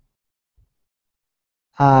the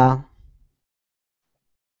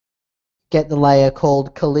layer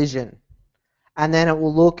called collision. And then it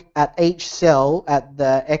will look at each cell at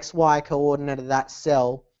the XY coordinate of that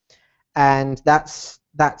cell, and that's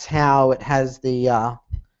how it has the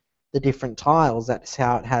different tiles. That's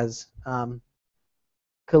how it has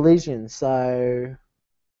collision. So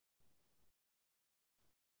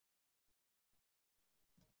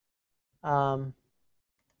if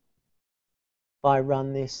I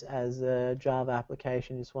run this as a Java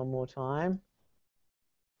application just one more time,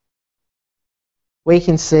 we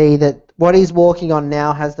can see that what he's walking on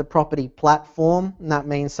now has the property platform, and that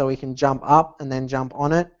means so he can jump up and then jump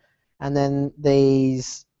on it, and then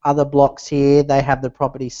these other blocks here, they have the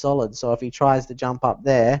property solid. So if he tries to jump up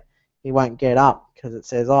there, he won't get up because it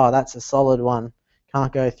says, oh, that's a solid one.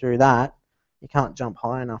 Can't go through that. You can't jump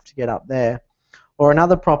high enough to get up there. Or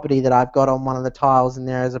another property that I've got on one of the tiles in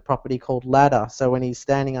there is a property called ladder. So when he's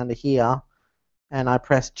standing under here and I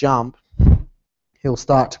press jump, he'll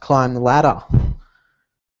start to climb the ladder.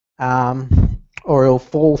 Or he'll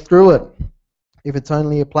fall through it. If it's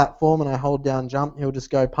only a platform and I hold down jump, he'll just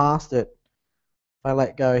go past it. If I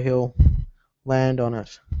let go, he'll land on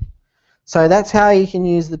it. So that's how you can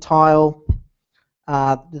use the tiled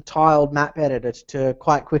map editor to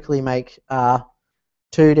quite quickly make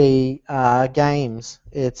 2D games.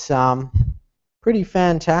 It's pretty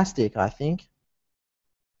fantastic, I think.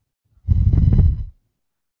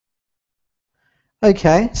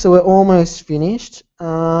 Okay, so we're almost finished.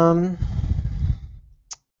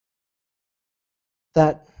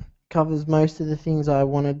 That covers most of the things I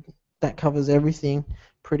wanted. That covers everything,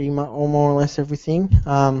 pretty much, or more or less everything.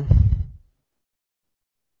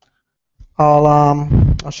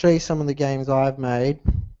 I'll show you some of the games I've made.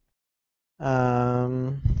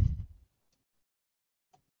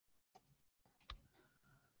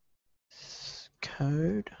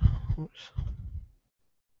 Code. Oops.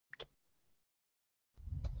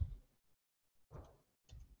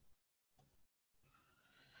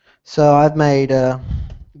 So I've made a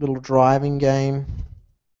little driving game.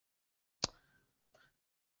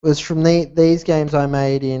 It was from these games I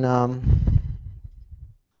made in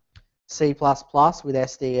C++ with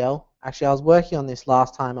SDL. Actually, I was working on this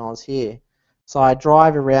last time I was here. So I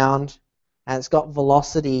drive around, and it's got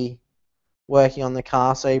velocity working on the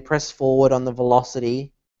car. So you press forward on the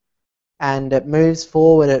velocity, and it moves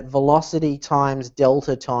forward at velocity times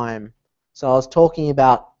delta time. So I was talking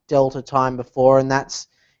about delta time before, and that's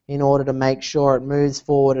in order to make sure it moves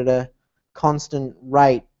forward at a constant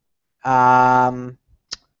rate.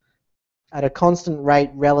 At a constant rate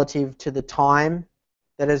relative to the time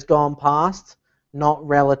that has gone past, not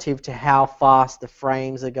relative to how fast the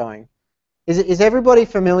frames are going. Is everybody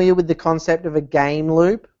familiar with the concept of a game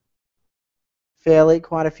loop?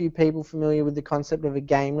 Quite a few people familiar with the concept of a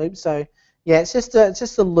game loop. So yeah, it's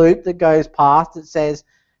just a loop that goes past. It says,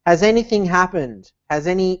 has anything happened? Has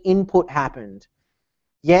any input happened?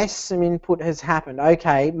 Yes, some input has happened.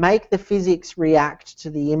 Okay, make the physics react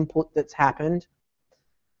to the input that's happened.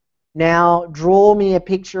 Now draw me a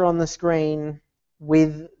picture on the screen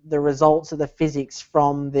with the results of the physics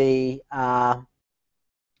from the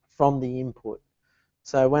input.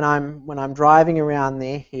 So when I'm driving around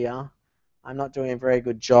there here, I'm not doing a very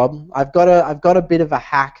good job. I've got a bit of a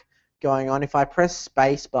hack going on. If I press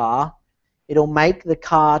spacebar, it'll make the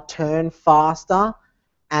car turn faster,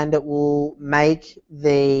 and it will make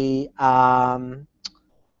the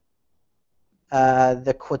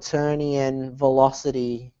quaternion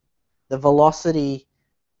velocity, the velocity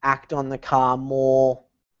act on the car more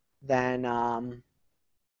than,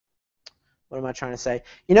 what am I trying to say?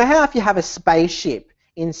 You know how if you have a spaceship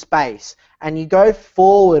in space and you go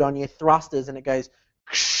forward on your thrusters and it goes,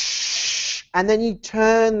 and then you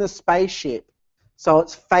turn the spaceship so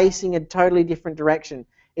it's facing a totally different direction.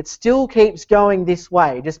 It still keeps going this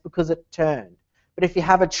way just because it turned. But if you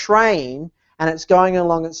have a train and it's going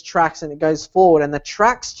along its tracks and it goes forward and the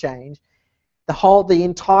tracks change, the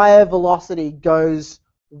entire velocity goes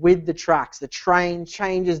with the tracks. The train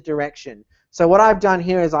changes direction. So what I've done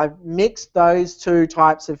here is I've mixed those two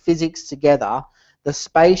types of physics together, the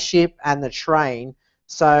spaceship and the train.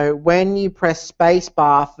 So when you press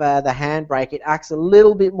spacebar for the handbrake, it acts a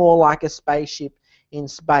little bit more like a spaceship in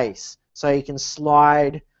space. So you can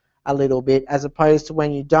slide a little bit, as opposed to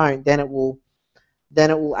when you don't, then it will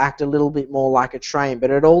act a little bit more like a train.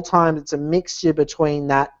 But at all times, it's a mixture between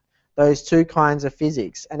those two kinds of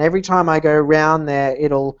physics. And every time I go around there,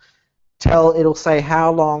 it'll say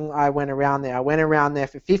how long I went around there. I went around there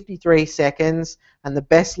for 53 seconds, and the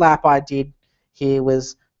best lap I did here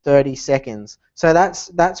was 30 seconds. So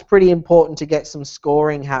that's pretty important to get some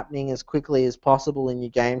scoring happening as quickly as possible in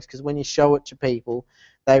your games, because when you show it to people,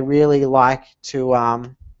 they really like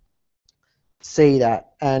to see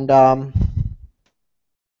that. And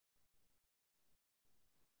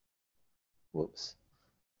whoops.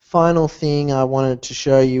 Final thing I wanted to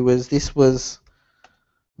show you was this was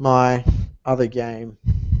my other game.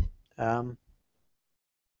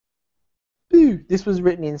 This was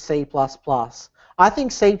written in C++. I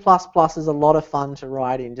think C++ is a lot of fun to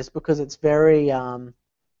write in, just because it's very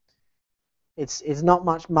it's not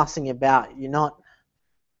much mussing about. You're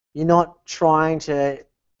not trying to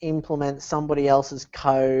implement somebody else's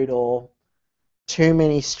code or too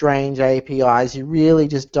many strange APIs. You really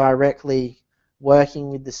just directly working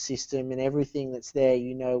with the system and everything that's there,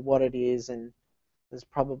 you know what it is, and there's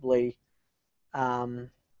probably not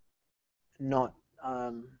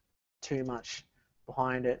too much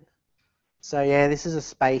behind it. So yeah, this is a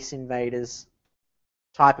Space Invaders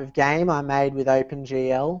type of game I made with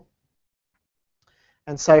OpenGL.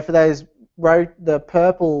 And so for those, the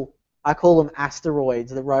purple, I call them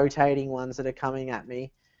asteroids, the rotating ones that are coming at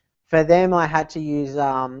me. For them, I had to use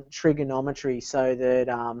trigonometry so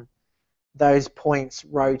that those points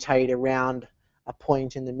rotate around a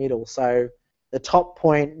point in the middle. So the top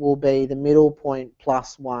point will be the middle point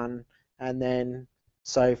plus 1, and then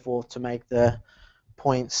so forth to make the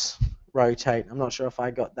points rotate. I'm not sure if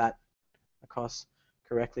I got that across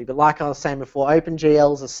correctly, but like I was saying before,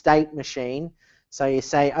 OpenGL is a state machine. So you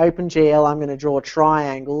say OpenGL, I'm going to draw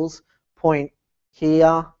triangles, point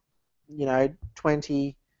here,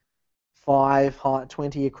 25 high,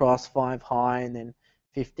 20 across, 5 high, and then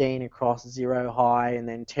 15 across, 0 high, and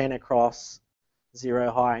then 10 across,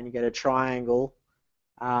 0 high, and you get a triangle.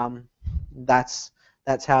 That's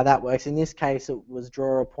how that works. In this case, it was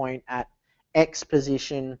draw a point at X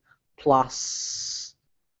position plus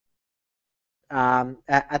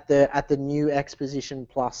at the new X position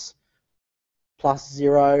plus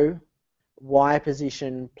 0, Y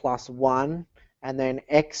position plus 1, and then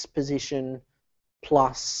X position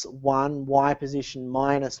plus 1, Y position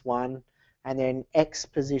minus 1, and then X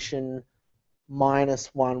position minus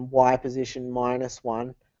 1, Y position minus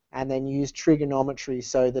 1, and then use trigonometry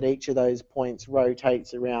so that each of those points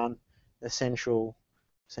rotates around the central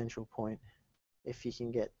point, if you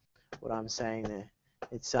can get what I'm saying there.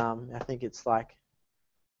 It's I think it's like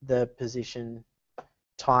the position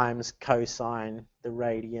times cosine the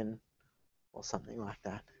radian or something like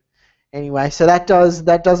that. Anyway, so that does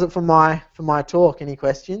it for my talk. Any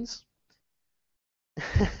questions?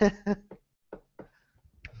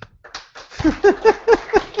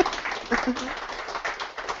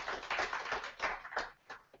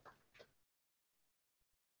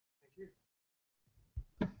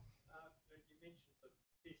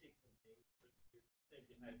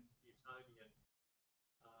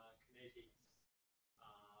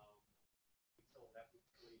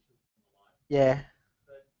 Yeah.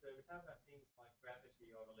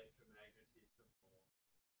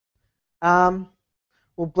 Well,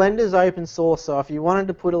 Blender's open source, so if you wanted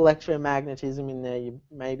to put electromagnetism in there, you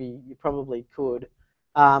probably could.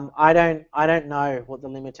 I don't know what the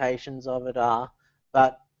limitations of it are,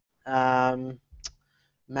 but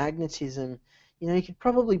magnetism, you could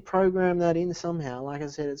probably program that in somehow. Like I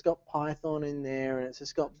said, it's got Python in there, and it's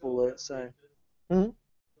just got bullets. So,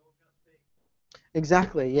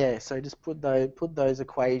 exactly, yeah. So just put those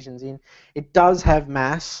equations in. It does have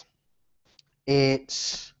mass. I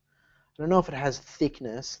don't know if it has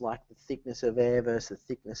thickness, like the thickness of air versus the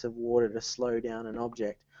thickness of water to slow down an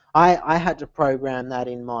object. I had to program that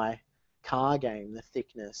in my car game, the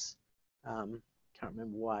thickness. Can't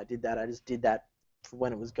remember why I did that. I just did that for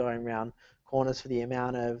when it was going around corners for the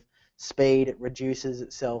amount of speed it reduces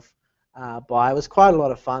itself by. It was quite a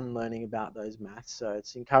lot of fun learning about those maths, so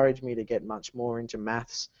it's encouraged me to get much more into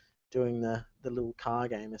maths doing the little car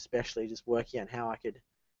game, especially just working out how I could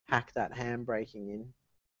hack that handbraking in.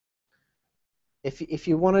 If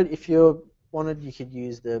you wanted, you could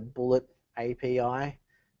use the Bullet API.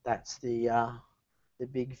 That's the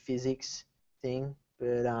big physics thing.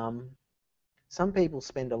 But some people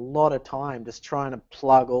spend a lot of time just trying to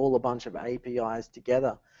plug a bunch of APIs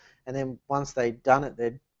together, and then once they've done it,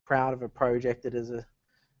 they're proud of a project that is a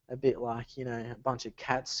bit like a bunch of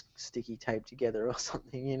cats sticky taped together or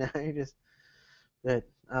something. Just but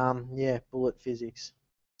yeah, Bullet physics,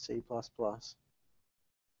 C++.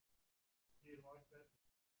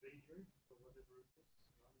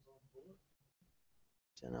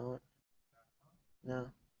 Don't know it.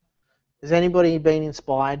 No. Has anybody been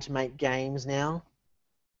inspired to make games now?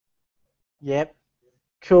 Yep.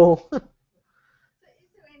 Cool. So is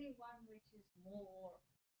there any one which is more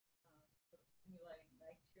simulating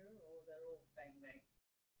nature, or they're all bang bang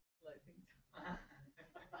floating?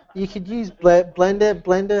 You could use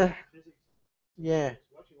Blender. Yeah.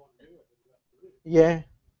 Yeah.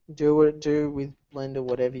 Do with Blender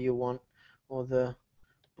whatever you want, or the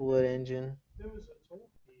Bullet engine. There was a talk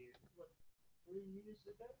here, 3 years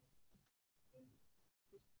ago?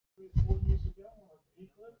 3 or 4 years ago on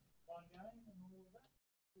Eclipse, one game and all of that.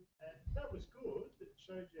 And that was good. It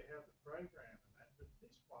showed you how to program and that, but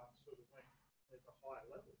this one sort of went at a high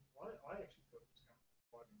level. I actually thought it was going to be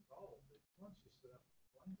quite involved, but once you set up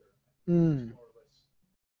Blender and that, it's more or less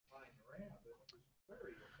playing around, and it was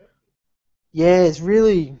very effective. Yeah, it's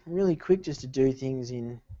really quick just to do things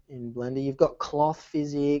in in Blender. You've got cloth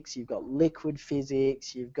physics, you've got liquid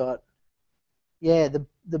physics, you've got the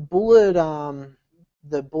bullet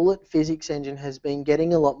physics engine has been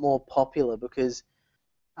getting a lot more popular because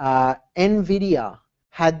NVIDIA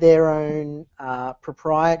had their own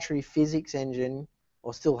proprietary physics engine,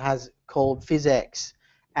 or still has, called PhysX,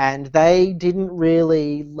 and they didn't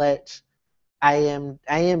really let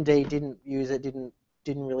AMD didn't use it, didn't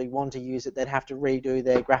really want to use it. They'd have to redo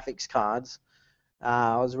their graphics cards.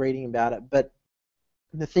 I was reading about it, but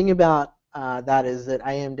the thing about that is that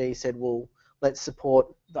AMD said, well, let's support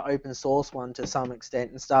the open source one to some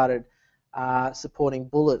extent, and started supporting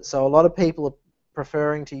Bullet. So a lot of people are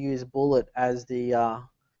preferring to use Bullet as the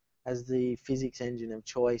physics engine of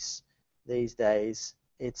choice these days.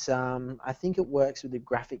 It's I think it works with the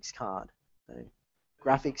graphics card, so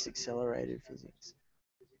graphics accelerated physics.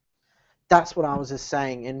 That's what I was just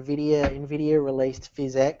saying. NVIDIA released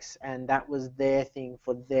PhysX, and that was their thing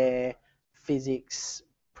for their physics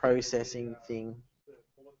processing thing.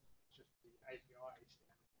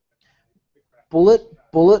 Bullet.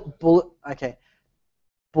 Okay.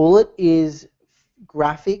 Bullet is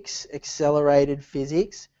graphics accelerated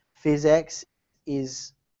physics. PhysX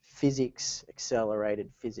is physics accelerated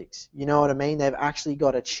physics. You know what I mean? They've actually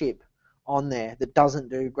got a chip on there that doesn't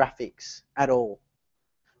do graphics at all.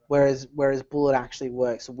 Whereas Bullet actually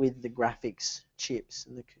works with the graphics chips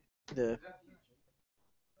and the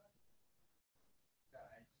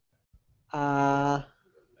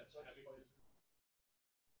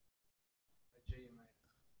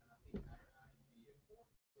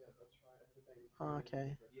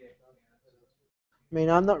okay. I mean,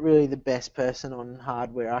 I'm not really the best person on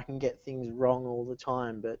hardware. I can get things wrong all the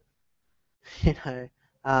time, but you know,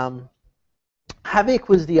 Havoc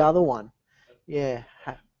was the other one. Yeah,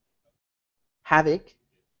 Havoc.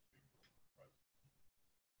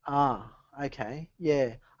 Ah, okay.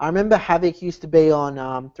 Yeah, I remember Havoc used to be on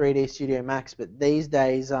 3D Studio Max, but these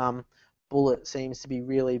days Bullet seems to be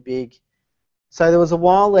really big. So there was a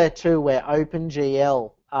while there too where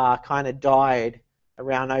OpenGL kind of died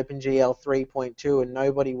around OpenGL 3.2, and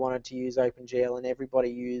nobody wanted to use OpenGL, and everybody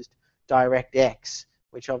used DirectX,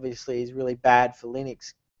 which obviously is really bad for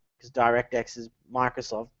Linux because DirectX is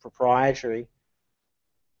Microsoft proprietary.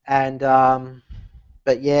 And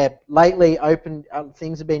but yeah, lately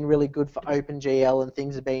things have been really good for OpenGL, and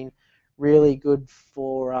things have been really good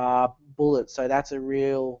for Bullet. So that's a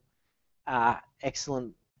real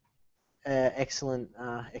excellent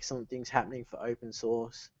things happening for open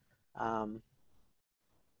source.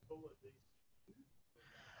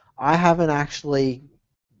 I haven't actually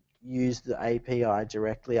used the API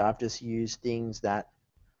directly. I've just used things that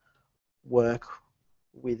work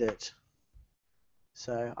with it.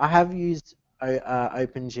 So I have used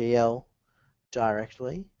OpenGL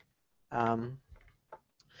directly.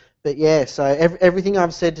 But yeah, so everything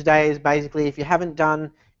I've said today is basically, if you haven't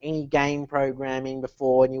done any game programming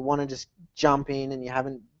before and you want to just jump in and you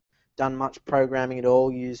haven't done much programming at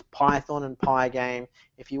all, use Python and Pygame.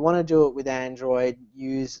 If you want to do it with Android,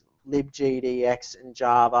 use libgdx and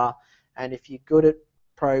Java. And if you're good at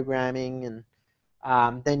programming,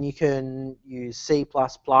 and then you can use C++.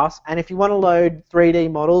 And if you want to load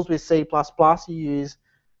 3D models with C++, you use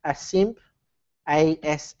ASIMP,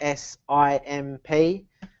 ASSIMP.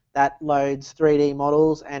 That loads 3D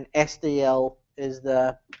models, and SDL is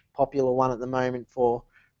the popular one at the moment for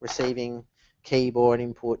receiving keyboard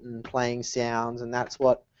input and playing sounds, and that's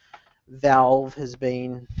what Valve has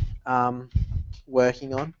been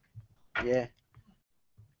working on. Yeah.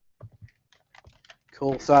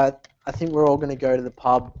 Cool. So I think we're all going to go to the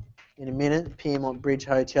pub in a minute, Piermont Bridge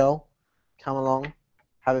Hotel. Come along,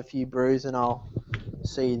 have a few brews, and I'll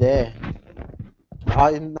see you there.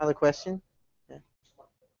 Another question?